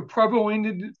 so the Pueblo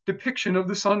Indian depiction of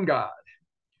the sun god.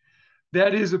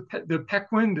 That is the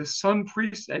Pequin, the sun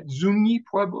priest at Zuni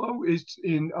Pueblo, is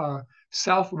in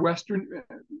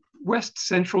west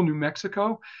central New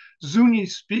Mexico. Zuni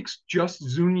speaks just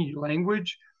Zuni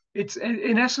language. It's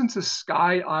in essence a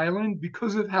sky island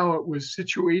because of how it was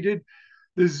situated.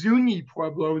 The Zuni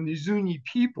Pueblo and the Zuni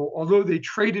people, although they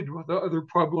traded with the other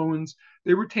Puebloans,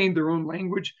 they retained their own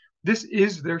language. This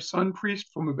is their sun priest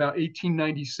from about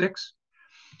 1896.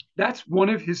 That's one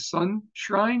of his sun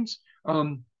shrines.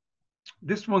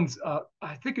 This one's,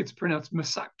 I think it's pronounced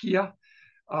Masakia.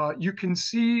 You can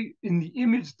see in the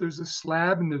image, there's a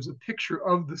slab and there's a picture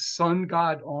of the sun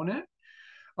god on it.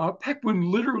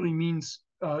 Pekwin literally means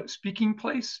speaking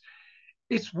place.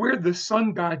 It's where the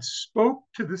sun god spoke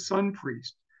to the sun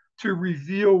priest to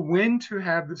reveal when to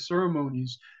have the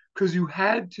ceremonies, because you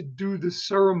had to do the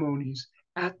ceremonies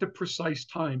at the precise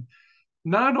time.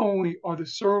 Not only are the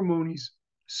ceremonies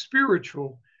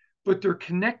spiritual, but they're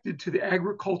connected to the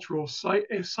agricultural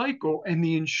cycle, and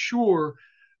they ensure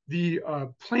the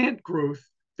plant growth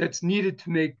that's needed to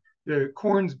make the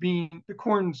corn bean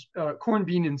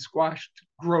and squash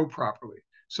grow properly,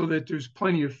 so that there's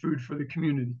plenty of food for the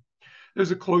community.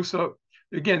 There's a close up.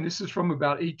 Again, this is from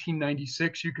about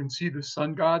 1896. You can see the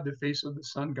sun god, the face of the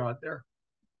sun god there.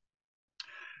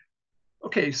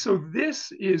 Okay, so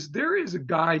there is a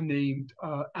guy named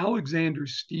Alexander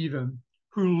Stephen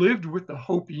who lived with the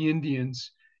Hopi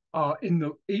Indians in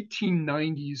the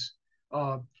 1890s.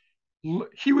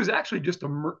 He was actually just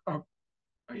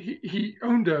he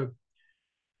owned a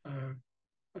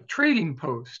trading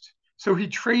post. So he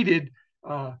traded,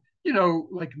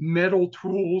 like metal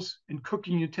tools and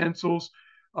cooking utensils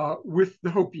with the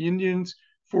Hopi Indians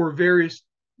for various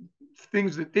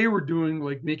things that they were doing,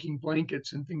 like making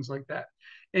blankets and things like that.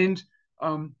 And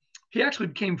he actually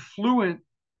became fluent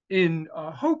in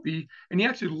Hopi, and he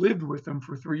actually lived with them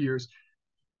for 3 years.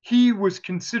 He was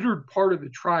considered part of the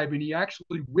tribe, and he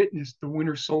actually witnessed the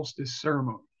winter solstice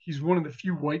ceremony. He's one of the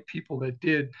few white people that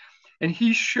did. And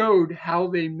he showed how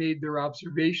they made their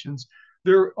observations.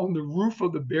 They're on the roof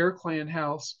of the Bear Clan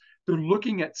house. They're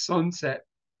looking at sunset.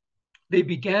 They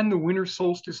began the winter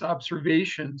solstice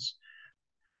observations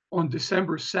on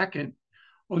December 2nd.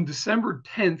 On December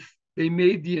 10th, they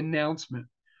made the announcement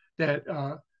that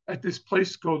at this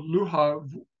place called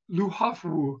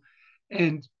Luhafu,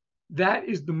 and that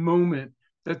is the moment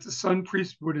that the sun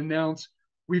priest would announce,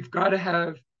 we've got to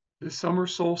have the summer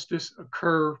solstice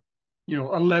occur,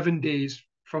 11 days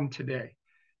from today.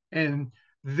 And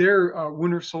their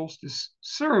winter solstice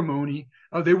ceremony,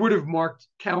 they would have marked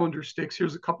calendar sticks.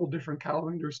 Here's a couple different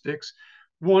calendar sticks.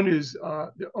 One is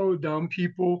the O'odham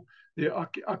people, the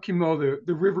Akimo,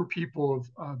 the river people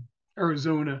of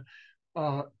Arizona.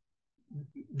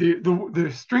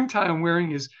 The string tie I'm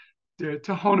wearing is the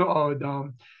Tohono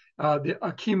O'odham. The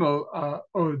Akimo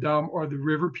O'odham are the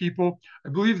river people. I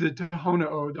believe the Tohono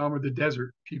O'odham are the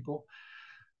desert people.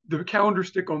 The calendar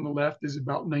stick on the left is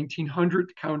about 1900.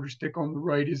 The calendar stick on the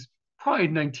right is probably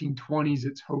 1920s.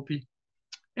 It's Hopi.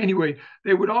 Anyway,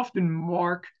 they would often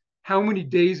mark how many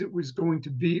days it was going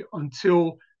to be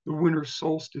until the winter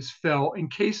solstice fell, in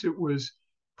case it was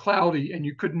cloudy and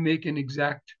you couldn't make an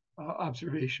exact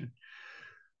observation.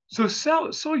 So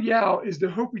Soyao is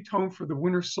the Hopi tone for the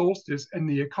winter solstice and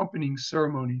the accompanying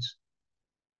ceremonies.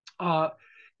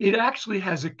 It actually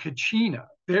has a kachina.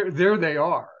 There they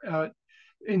are.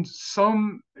 In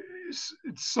some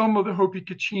of the Hopi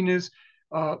kachinas,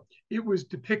 it was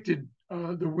depicted,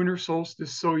 the winter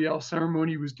solstice Soyal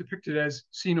ceremony was depicted as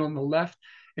seen on the left,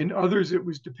 and others it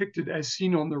was depicted as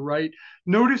seen on the right.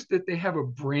 Notice that they have a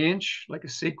branch, like a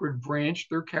sacred branch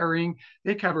they're carrying.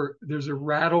 There's a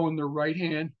rattle in their right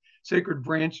hand, sacred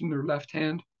branch in their left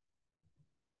hand.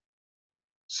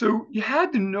 So you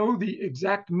had to know the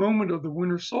exact moment of the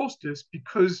winter solstice,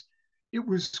 because it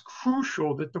was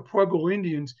crucial that the Pueblo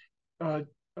Indians, uh,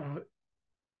 uh,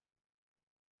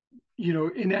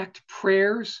 enact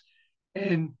prayers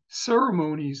and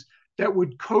ceremonies that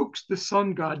would coax the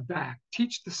sun god back,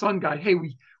 teach the sun god, hey,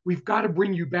 we've got to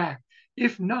bring you back.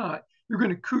 If not, you're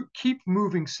going to keep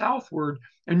moving southward,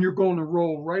 and you're going to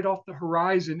roll right off the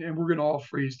horizon, and we're going to all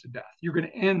freeze to death. You're going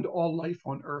to end all life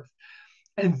on Earth.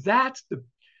 And that's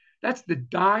the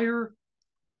dire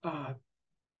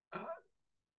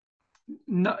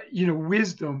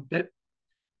wisdom that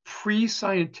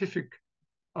pre-scientific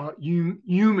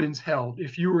humans held.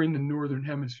 If you were in the northern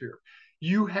hemisphere,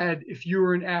 if you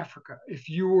were in Africa, if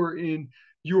you were in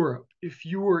Europe, if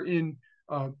you were in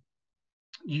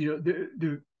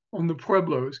on the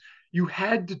Pueblos, you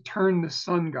had to turn the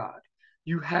sun god.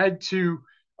 You had to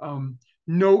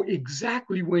know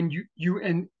exactly when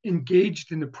you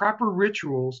engaged in the proper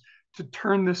rituals to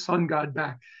turn the sun god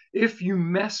back. If you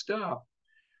messed up,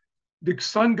 the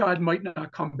sun god might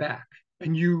not come back,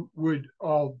 and you would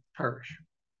all perish.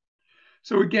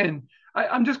 So again,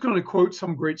 I'm just going to quote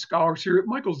some great scholars here.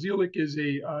 Michael Zelik is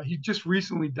he just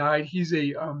recently died.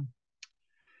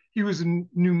 he was a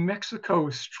New Mexico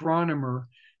astronomer,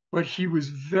 but he was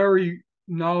very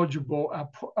knowledgeable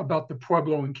about the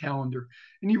Puebloan calendar.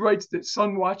 And he writes that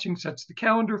sun watching sets the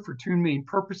calendar for two main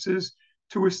purposes: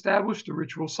 to establish the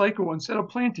ritual cycle and set a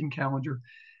planting calendar.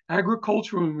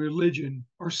 Agriculture and religion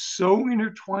are so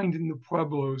intertwined in the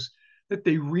Pueblos that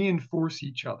they reinforce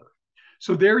each other.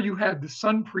 So there you have the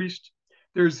sun priest.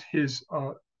 There's his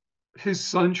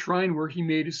sun shrine where he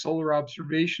made his solar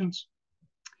observations.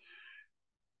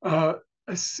 A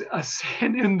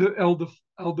San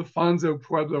Ildefonso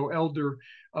Pueblo elder,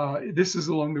 this is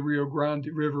along the Rio Grande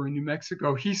River in New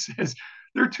Mexico. He says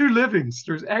there are two livings: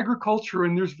 there's agriculture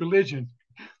and there's religion.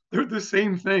 They're the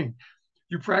same thing.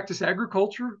 You practice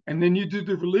agriculture and then you do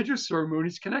the religious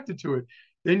ceremonies connected to it.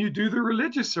 Then you do the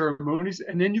religious ceremonies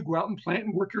and then you go out and plant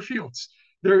and work your fields.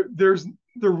 They're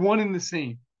one and the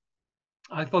same.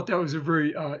 I thought that was a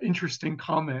very interesting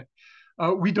comment.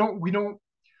 We don't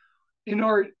in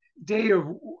our day of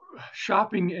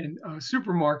shopping and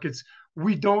supermarkets,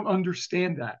 we don't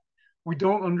understand that. We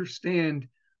don't understand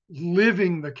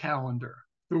living the calendar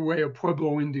the way a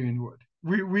Pueblo Indian would.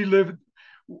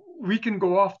 We can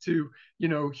go off to,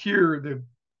 here,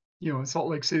 in Salt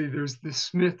Lake City, there's the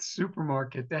Smith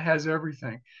supermarket that has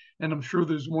everything. And I'm sure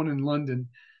there's one in London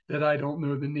that I don't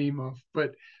know the name of.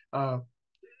 But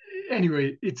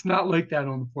anyway, it's not like that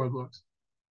on the Pueblos.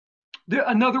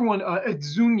 Another one at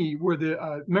Zuni, where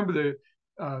remember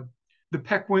the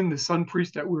Pequin, the sun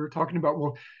priest that we were talking about.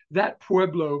 Well, that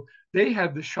Pueblo, they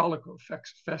have the Shalako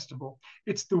festival.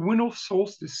 It's the winter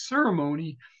solstice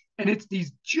ceremony, and it's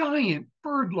these giant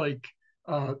bird-like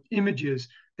images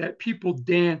that people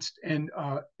danced, and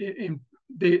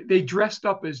they dressed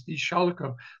up as these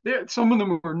Shalako. Some of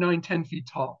them are 9-10 feet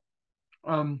tall,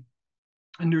 and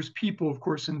there's people, of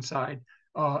course, inside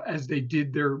as they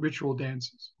did their ritual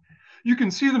dances. You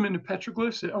can see them in the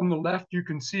petroglyphs. On the left, you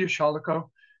can see a Shalako.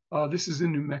 This is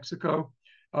in New Mexico,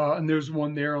 and there's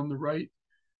one there on the right.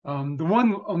 The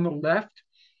one on the left,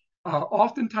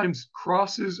 oftentimes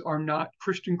crosses are not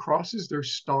Christian crosses, they're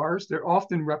stars. They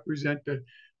often represent the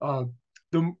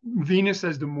Venus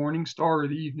as the morning star or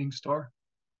the evening star.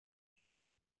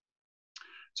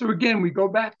 So again, we go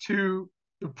back to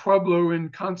the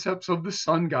Puebloan concepts of the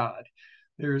sun god.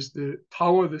 There's the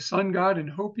Tawa, the sun god in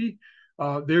Hopi.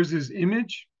 There's his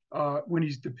image when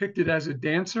he's depicted as a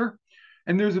dancer.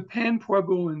 And there's a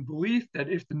pan-Puebloan belief that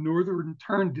if the northern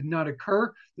turn did not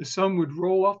occur, the sun would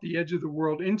roll off the edge of the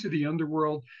world into the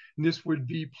underworld, and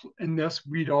thus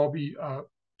we'd all be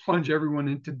plunge everyone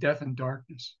into death and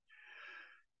darkness.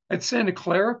 At Santa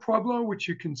Clara Pueblo, which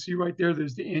you can see right there,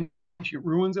 there's the ancient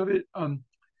ruins of it.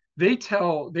 They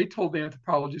told the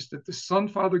anthropologist that the sun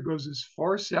father goes as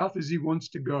far south as he wants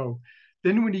to go.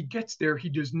 Then when he gets there, he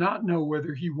does not know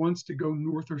whether he wants to go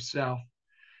north or south.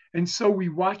 And so we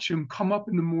watch him come up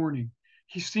in the morning.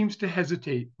 He seems to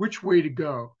hesitate which way to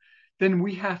go. Then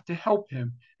we have to help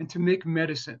him and to make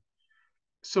medicine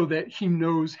so that he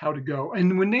knows how to go.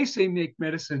 And when they say make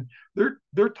medicine,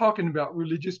 they're talking about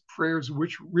religious prayers,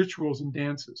 rituals, and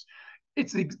dances.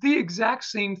 It's the exact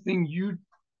same thing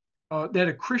that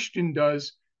a Christian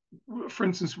does. For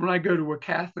instance, when I go to a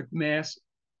Catholic mass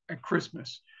at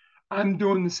Christmas, I'm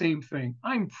doing the same thing.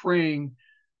 I'm praying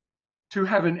to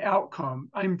have an outcome.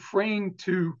 I'm praying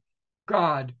to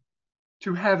God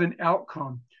to have an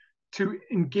outcome, to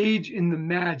engage in the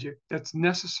magic that's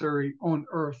necessary on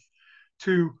earth,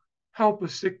 to help a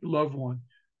sick loved one,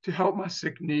 to help my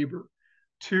sick neighbor,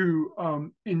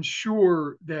 to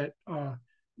ensure that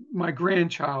my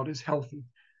grandchild is healthy,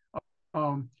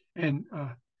 and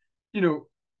to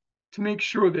make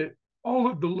sure that all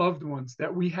of the loved ones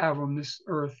that we have on this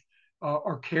earth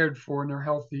are cared for and are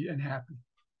healthy and happy.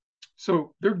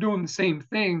 So they're doing the same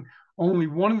thing, only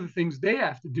one of the things they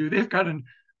have to do, they've got a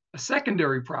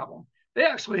secondary problem. They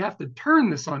actually have to turn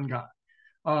the sun god.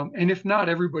 And if not,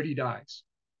 everybody dies.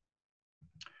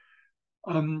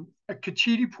 At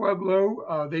Cachiti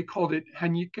Pueblo, they called it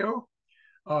Hanico,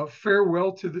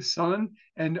 farewell to the sun.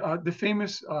 And the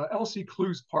famous Elsie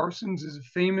Clues Parsons is a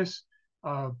famous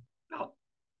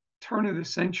turn of the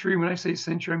century. When I say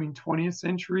century, I mean 20th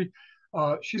century.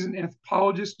 She's an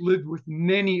anthropologist, lived with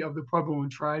many of the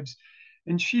Puebloan tribes.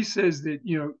 And she says that,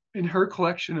 in her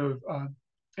collection of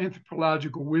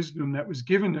anthropological wisdom that was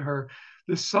given to her,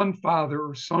 the sun father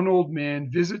or sun old man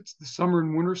visits the summer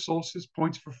and winter solstice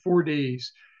points for 4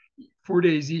 days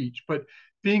each. But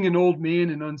being an old man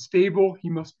and unstable, he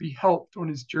must be helped on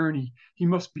his journey. He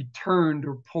must be turned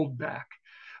or pulled back.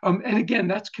 And again,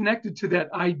 that's connected to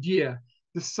that idea.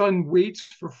 The sun waits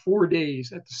for 4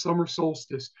 days at the summer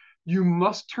solstice. You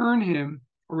must turn him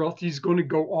or else he's going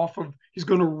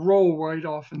to roll right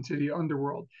off into the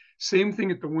underworld. Same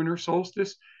thing at the winter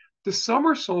solstice. The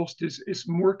summer solstice is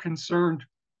more concerned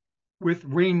with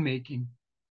rainmaking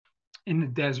in the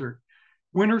desert.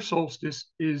 Winter solstice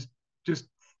is just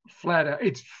flat out,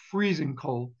 it's freezing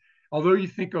cold. Although you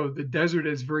think of the desert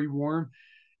as very warm,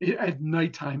 at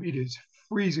nighttime it is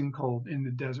freezing cold in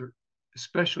the desert,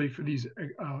 especially for these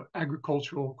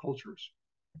agricultural cultures.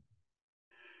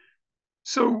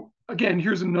 So again,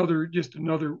 here's another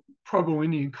Pueblo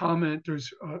Indian comment.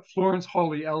 There's Florence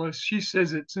Hawley Ellis. She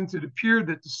says that since it appeared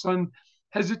that the sun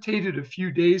hesitated a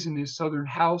few days in his southern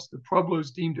house, the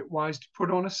Pueblos deemed it wise to put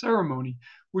on a ceremony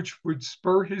which would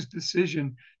spur his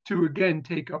decision to again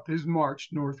take up his march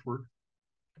northward.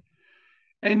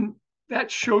 And that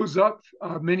shows up.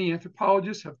 Many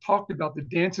anthropologists have talked about the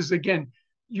dances. Again,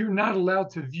 you're not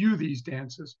allowed to view these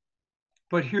dances,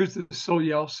 but here's the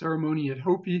Solyal ceremony at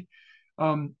Hopi.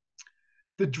 The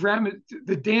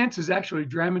dance is actually a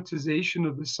dramatization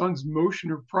of the sun's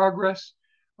motion or progress,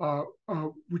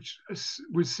 which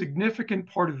was a significant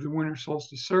part of the winter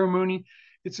solstice ceremony.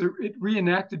 It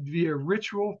reenacted via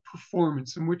ritual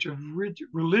performance in which a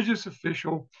religious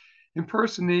official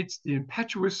impersonates the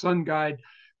impetuous sun god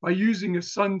by using a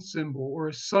sun symbol or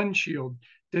a sun shield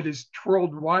that is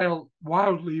twirled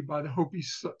wildly by the Hopi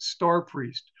star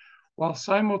priest, while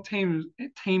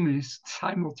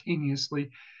simultaneously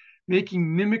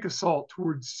making mimic assault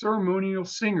towards ceremonial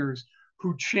singers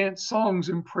who chant songs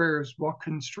and prayers while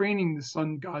constraining the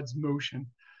sun god's motion.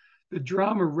 The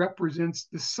drama represents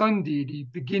the sun deity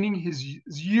beginning his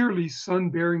yearly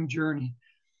sun-bearing journey,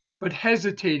 but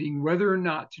hesitating whether or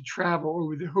not to travel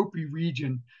over the Hopi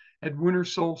region at winter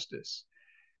solstice.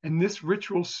 And this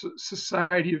ritual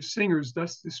society of singers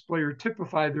thus display or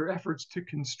typify their efforts to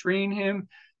constrain him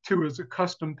to his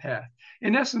accustomed path.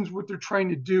 In essence, what they're trying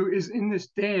to do is in this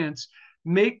dance,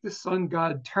 make the sun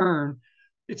god turn.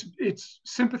 It's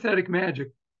sympathetic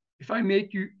magic. If I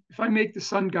make the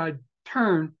sun god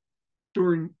turn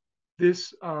during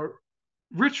this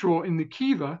ritual in the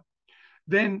kiva,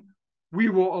 then we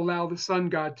will allow the sun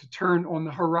god to turn on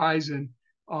the horizon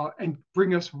and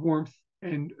bring us warmth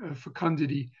and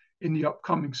fecundity in the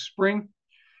upcoming spring.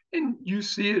 And you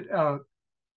see it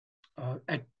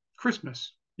at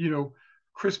Christmas.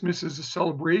 Christmas is a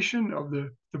celebration of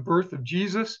the birth of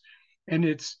Jesus, and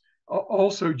it's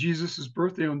also Jesus's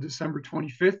birthday on December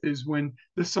 25th is when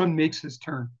the sun makes his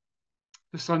turn.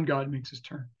 The sun god makes his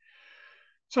turn.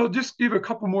 So I'll just give a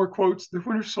couple more quotes. The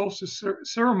winter solstice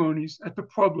ceremonies at the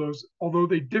Pueblos, although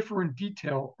they differ in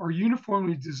detail, are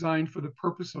uniformly designed for the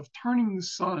purpose of turning the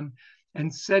sun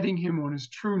and setting him on his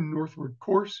true northward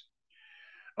course.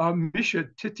 Misha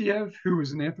Titiev, who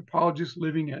is an anthropologist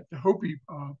living at the Hopi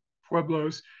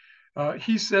Pueblos,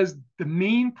 he says the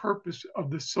main purpose of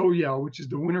the Solyal, which is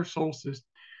the winter solstice,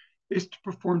 is to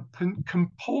perform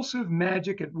compulsive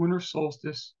magic at winter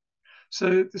solstice so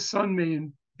that the sun may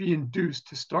be induced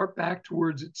to start back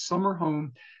towards its summer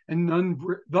home and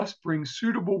thus bring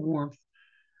suitable warmth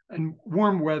and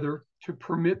warm weather to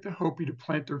permit the Hopi to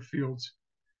plant their fields.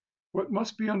 What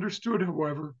must be understood,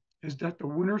 however, is that the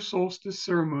winter solstice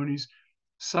ceremonies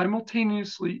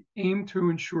simultaneously aim to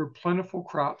ensure plentiful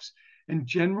crops and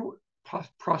general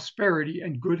prosperity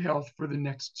and good health for the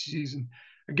next season.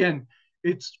 Again,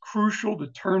 it's crucial to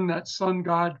turn that sun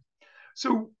god.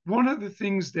 So one of the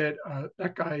things that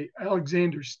that guy,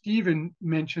 Alexander Stephen,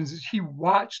 mentions is he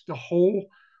watched the whole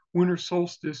winter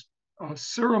solstice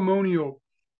ceremonial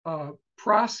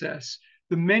process,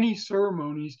 the many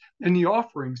ceremonies and the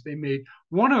offerings they made.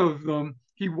 One of them,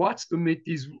 he watched them make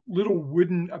these little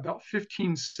wooden, about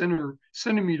 15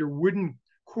 centimeter wooden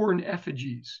corn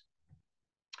effigies.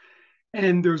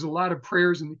 And there's a lot of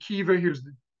prayers in the kiva. Here's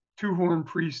the two horn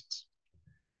priests.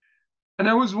 And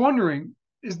I was wondering,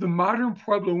 is the modern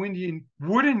Pueblo Indian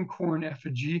wooden corn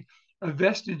effigy a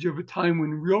vestige of a time when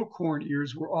real corn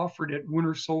ears were offered at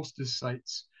winter solstice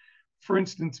sites? For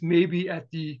instance, maybe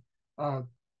at the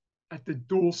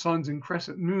dual suns and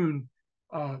crescent moon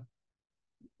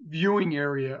viewing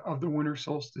area of the winter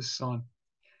solstice sun.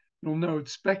 You'll know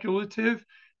it's speculative,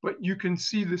 but you can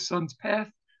see the sun's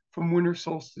path from winter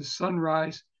solstice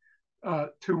sunrise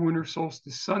to winter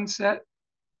solstice sunset.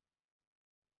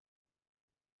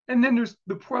 And then there's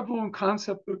the Puebloan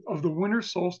concept of the winter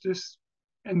solstice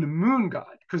and the moon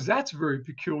god, because that's very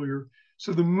peculiar.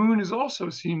 So the moon is also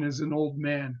seen as an old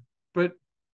man, but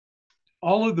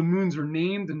all of the moons are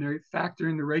named and they factor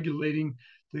into regulating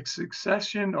the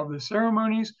succession of the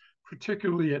ceremonies,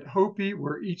 particularly at Hopi,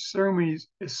 where each ceremony is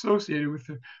associated with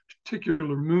a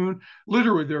particular moon.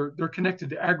 Literally, they're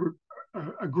connected to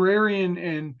agrarian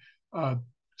and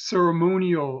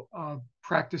ceremonial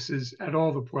practices at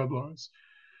all the Pueblos.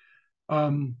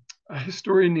 A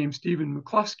historian named Stephen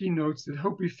McCluskey notes that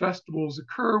Hopi festivals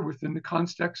occur within the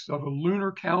context of a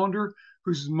lunar calendar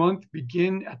whose month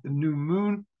begin at the new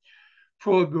moon.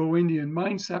 Pueblo Indian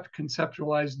mindset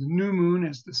conceptualized the new moon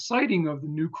as the sighting of the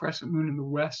new crescent moon in the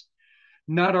west,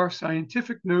 not our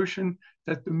scientific notion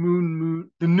that the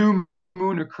new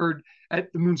moon occurred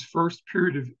at the moon's first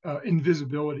period of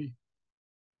invisibility.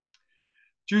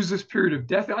 Jesus' period of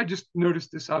death, I just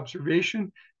noticed this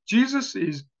observation. Jesus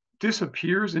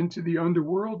disappears into the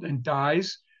underworld and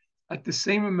dies at the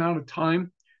same amount of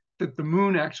time that the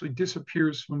moon actually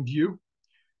disappears from view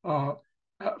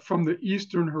from the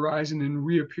eastern horizon and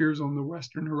reappears on the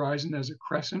western horizon as a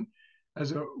crescent,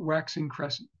 as a waxing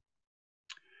crescent.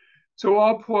 So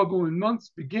all Puebloan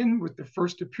months begin with the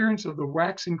first appearance of the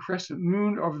waxing crescent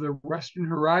moon over the western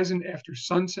horizon after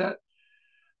sunset.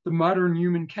 The modern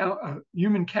human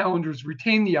calendars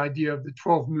retain the idea of the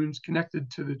 12 moons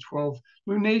connected to the 12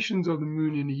 lunations of the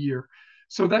moon in a year.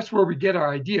 So that's where we get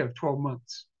our idea of 12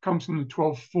 months. It comes from the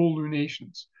 12 full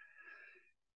lunations.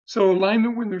 So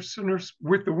alignment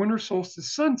with the winter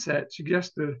solstice sunset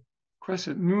suggests the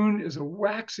crescent moon is a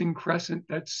waxing crescent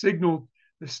that signaled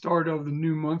the start of the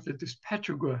new month at this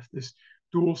petroglyph, this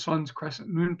dual suns crescent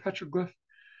moon petroglyph.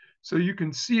 So you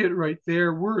can see it right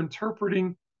there. We're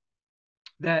interpreting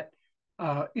that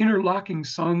interlocking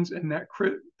suns and that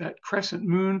crescent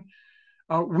moon.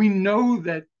 We know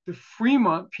that the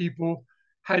Fremont people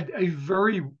had a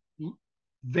very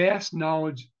vast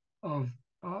knowledge of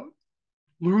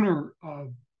lunar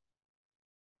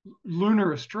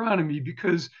astronomy,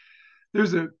 because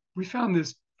we found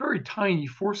this very tiny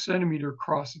 4-centimeter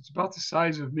cross. It's about the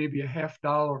size of maybe a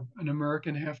 $50, an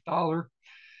American $50.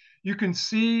 You can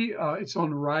see it's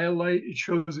on rhyolite. It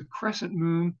shows a crescent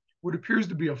moon, what appears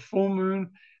to be a full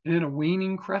moon, and then a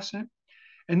waning crescent.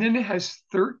 And then it has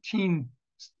 13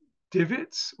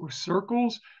 divots or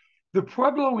circles. The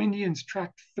Pueblo Indians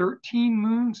tracked 13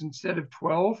 moons instead of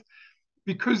 12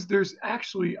 because there's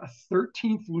actually a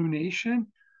 13th lunation,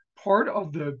 part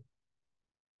of the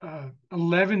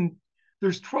 11.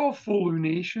 There's 12 full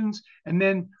lunations, and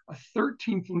then a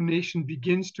 13th lunation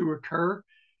begins to occur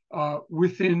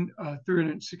within a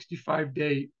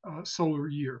 365-day solar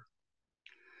year.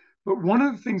 But one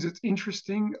of the things that's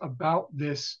interesting about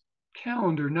this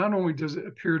calendar, not only does it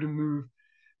appear to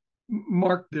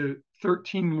mark the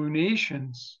 13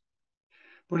 lunations,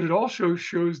 but it also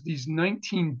shows these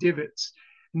 19 divots,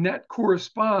 and that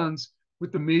corresponds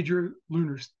with the major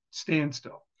lunar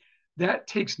standstill. That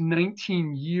takes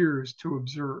 19 years to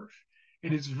observe,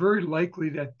 and it's very likely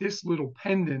that this little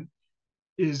pendant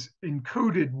is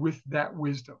encoded with that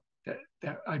wisdom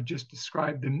that I've just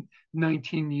described, the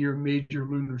 19-year major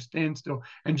lunar standstill.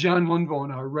 And John Lundvall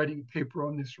and I are writing a paper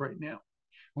on this right now,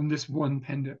 on this one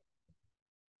pendant.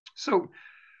 So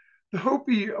the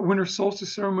Hopi winter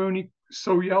solstice ceremony,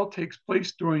 Soyel, takes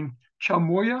place during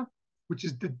Chamoya, which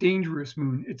is the dangerous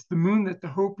moon. It's the moon that the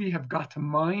Hopi have got to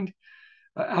mind.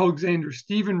 Alexander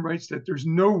Stephen writes that there's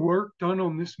no work done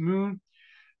on this moon,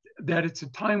 that it's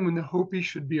a time when the Hopi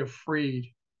should be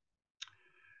afraid.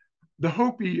 The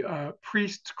Hopi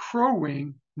priest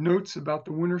Crowing notes about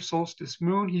the winter solstice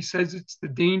moon. He says it's the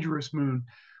dangerous moon.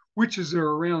 Witches are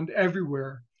around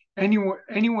everywhere.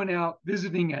 Anyone out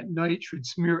visiting at night should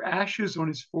smear ashes on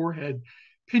his forehead.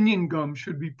 Pinion gum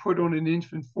should be put on an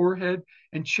infant forehead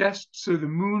and chest so the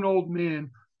moon old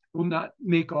man will not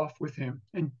make off with him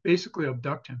and basically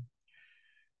abduct him.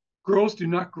 Girls do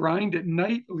not grind at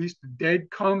night, at least the dead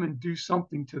come and do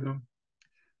something to them.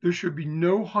 There should be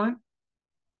no hunt.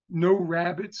 No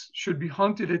rabbits should be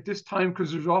hunted at this time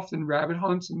because there's often rabbit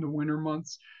hunts in the winter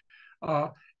months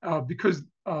because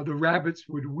the rabbits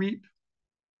would weep.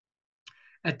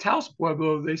 At Taos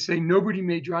Pueblo, they say nobody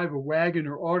may drive a wagon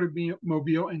or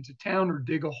automobile into town or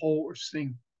dig a hole or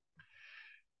sing.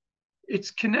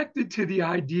 It's connected to the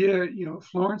idea,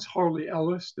 Florence Harley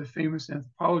Ellis, the famous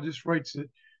anthropologist, writes that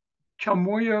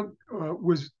Chamoya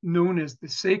was known as the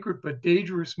sacred but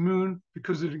dangerous moon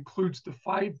because it includes the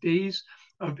 5 days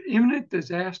of imminent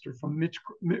disaster from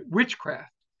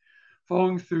witchcraft,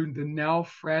 falling through the now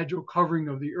fragile covering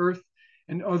of the earth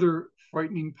and other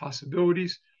frightening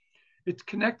possibilities. It's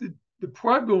connected, the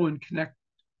Puebloan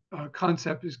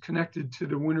concept is connected to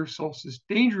the winter solstice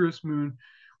dangerous moon,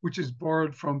 which is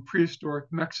borrowed from prehistoric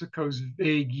Mexico's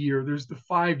vague year. There's the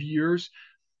 5 years.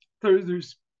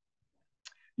 There's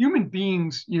human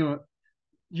beings, you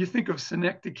think of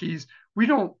synecdoches, we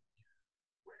don't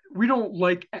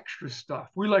like extra stuff.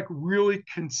 We like really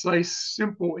concise,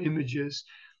 simple images.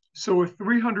 So a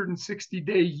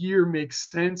 360-day year makes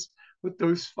sense, but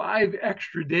those 5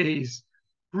 extra days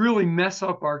really mess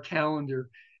up our calendar.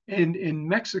 And in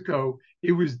Mexico,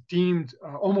 it was deemed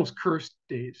almost cursed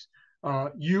days.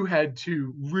 You had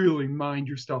to really mind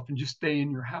yourself and just stay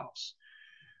in your house.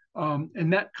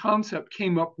 And that concept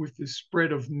came up with the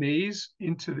spread of maize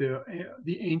into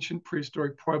the ancient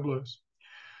prehistoric pueblos.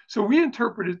 So we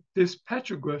interpreted this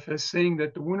petroglyph as saying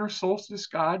that the winter solstice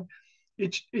god,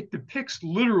 it depicts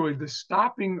literally the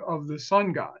stopping of the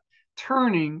sun god,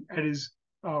 turning at his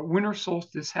winter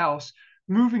solstice house,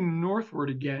 moving northward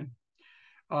again,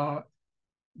 uh,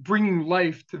 bringing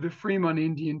life to the Fremont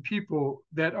Indian people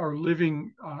that are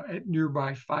living at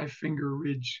nearby Five Finger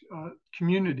Ridge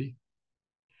community.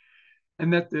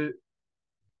 And that the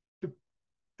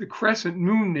crescent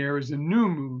moon there is a new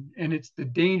moon, and it's the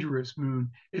dangerous moon.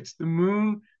 It's the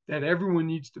moon that everyone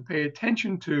needs to pay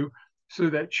attention to so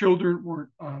that children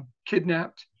weren't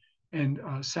kidnapped and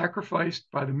sacrificed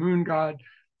by the moon god,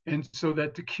 and so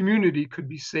that the community could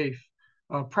be safe,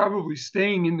 probably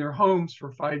staying in their homes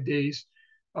for 5 days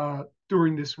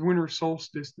during this winter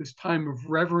solstice, this time of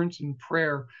reverence and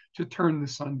prayer to turn the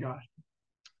sun god.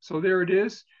 So there it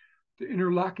is, the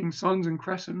interlocking suns and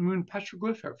crescent moon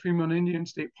petroglyph at Fremont Indian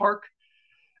State Park.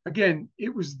 Again,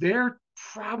 it was there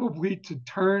probably to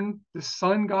turn the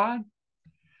sun god.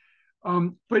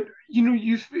 But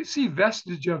you see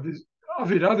vestige of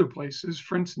it other places.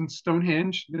 For instance,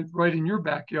 Stonehenge, right in your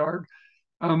backyard.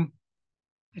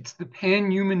 It's the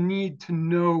pan-human need to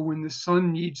know when the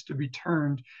sun needs to be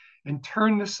turned and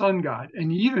turn the sun god, and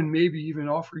maybe even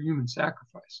offer human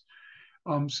sacrifice,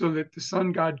 so that the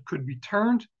sun god could be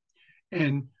turned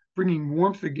and bringing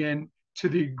warmth again to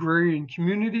the agrarian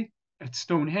community at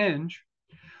Stonehenge.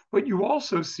 But you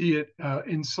also see it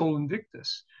in Sol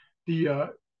Invictus, the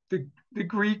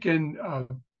Greek and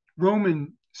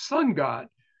Roman sun god,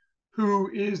 who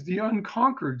is the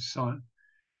unconquered sun.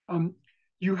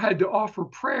 You had to offer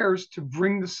prayers to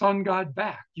bring the sun god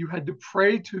back. You had to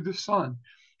pray to the sun.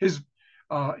 He's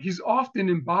often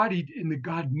embodied in the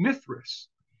god Mithras,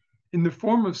 in the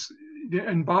form of the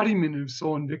embodiment of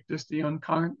Sol Invictus, the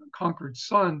unconquered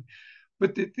sun.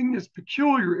 But the thing that's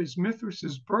peculiar is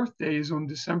Mithras' birthday is on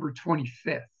December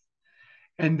 25th.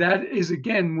 And that is,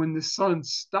 again, when the sun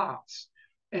stops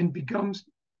and becomes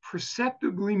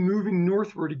perceptibly moving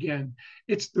northward again.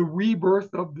 It's the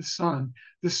rebirth of the sun.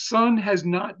 The sun has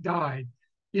not died.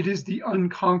 It is the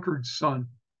unconquered sun.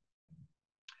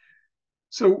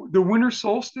 So the winter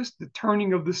solstice, the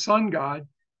turning of the sun god,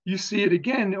 you see it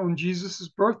again on Jesus'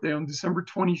 birthday on December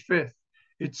 25th.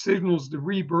 It signals the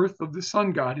rebirth of the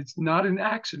sun god. It's not an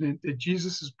accident that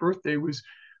Jesus' birthday was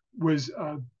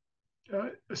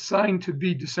assigned to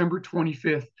be December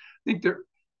 25th.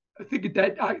 I think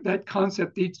that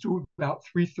concept dates to about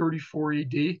 334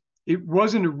 AD. It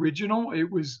wasn't original. It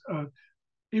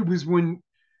was when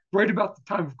right about the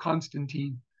time of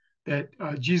Constantine that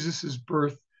Jesus's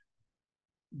birth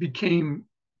became,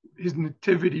 his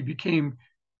nativity became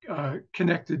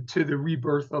connected to the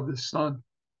rebirth of the sun.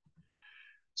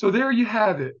 So there you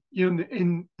have it.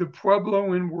 In the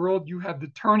Puebloan world, you have the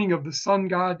turning of the sun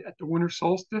god at the winter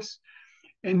solstice.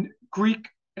 And Greek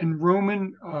and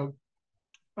Roman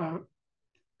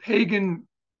pagan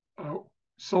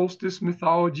solstice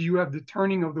mythology, you have the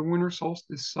turning of the winter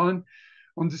solstice sun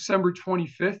on December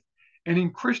 25th. And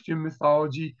in Christian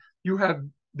mythology, you have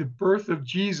the birth of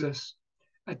Jesus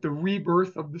at the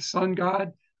rebirth of the sun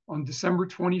god on December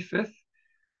 25th,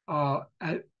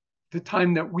 at the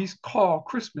time that we call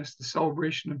Christmas, the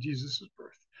celebration of Jesus'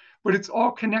 birth. But it's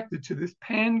all connected to this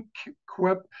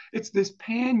this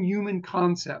pan-human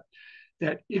concept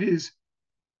that it is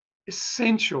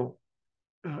essential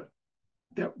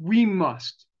that we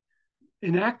must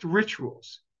enact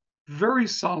rituals, very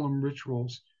solemn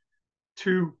rituals,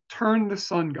 to turn the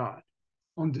sun god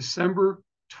on December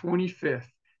 25th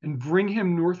and bring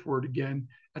him northward again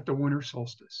at the winter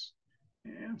solstice.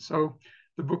 And so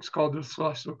the book's called The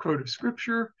Celestial Code of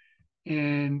Scripture,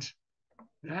 and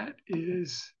that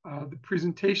is the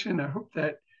presentation. I hope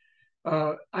that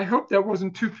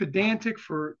wasn't too pedantic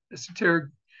for esoteric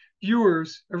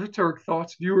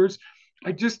thoughts viewers.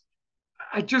 I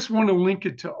just want to link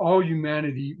it to all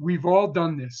humanity. We've all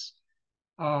done this,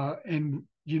 and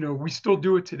we still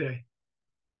do it today.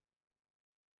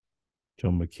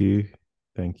 John McHugh,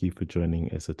 thank you for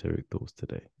joining Esoteric Thoughts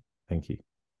today. Thank you.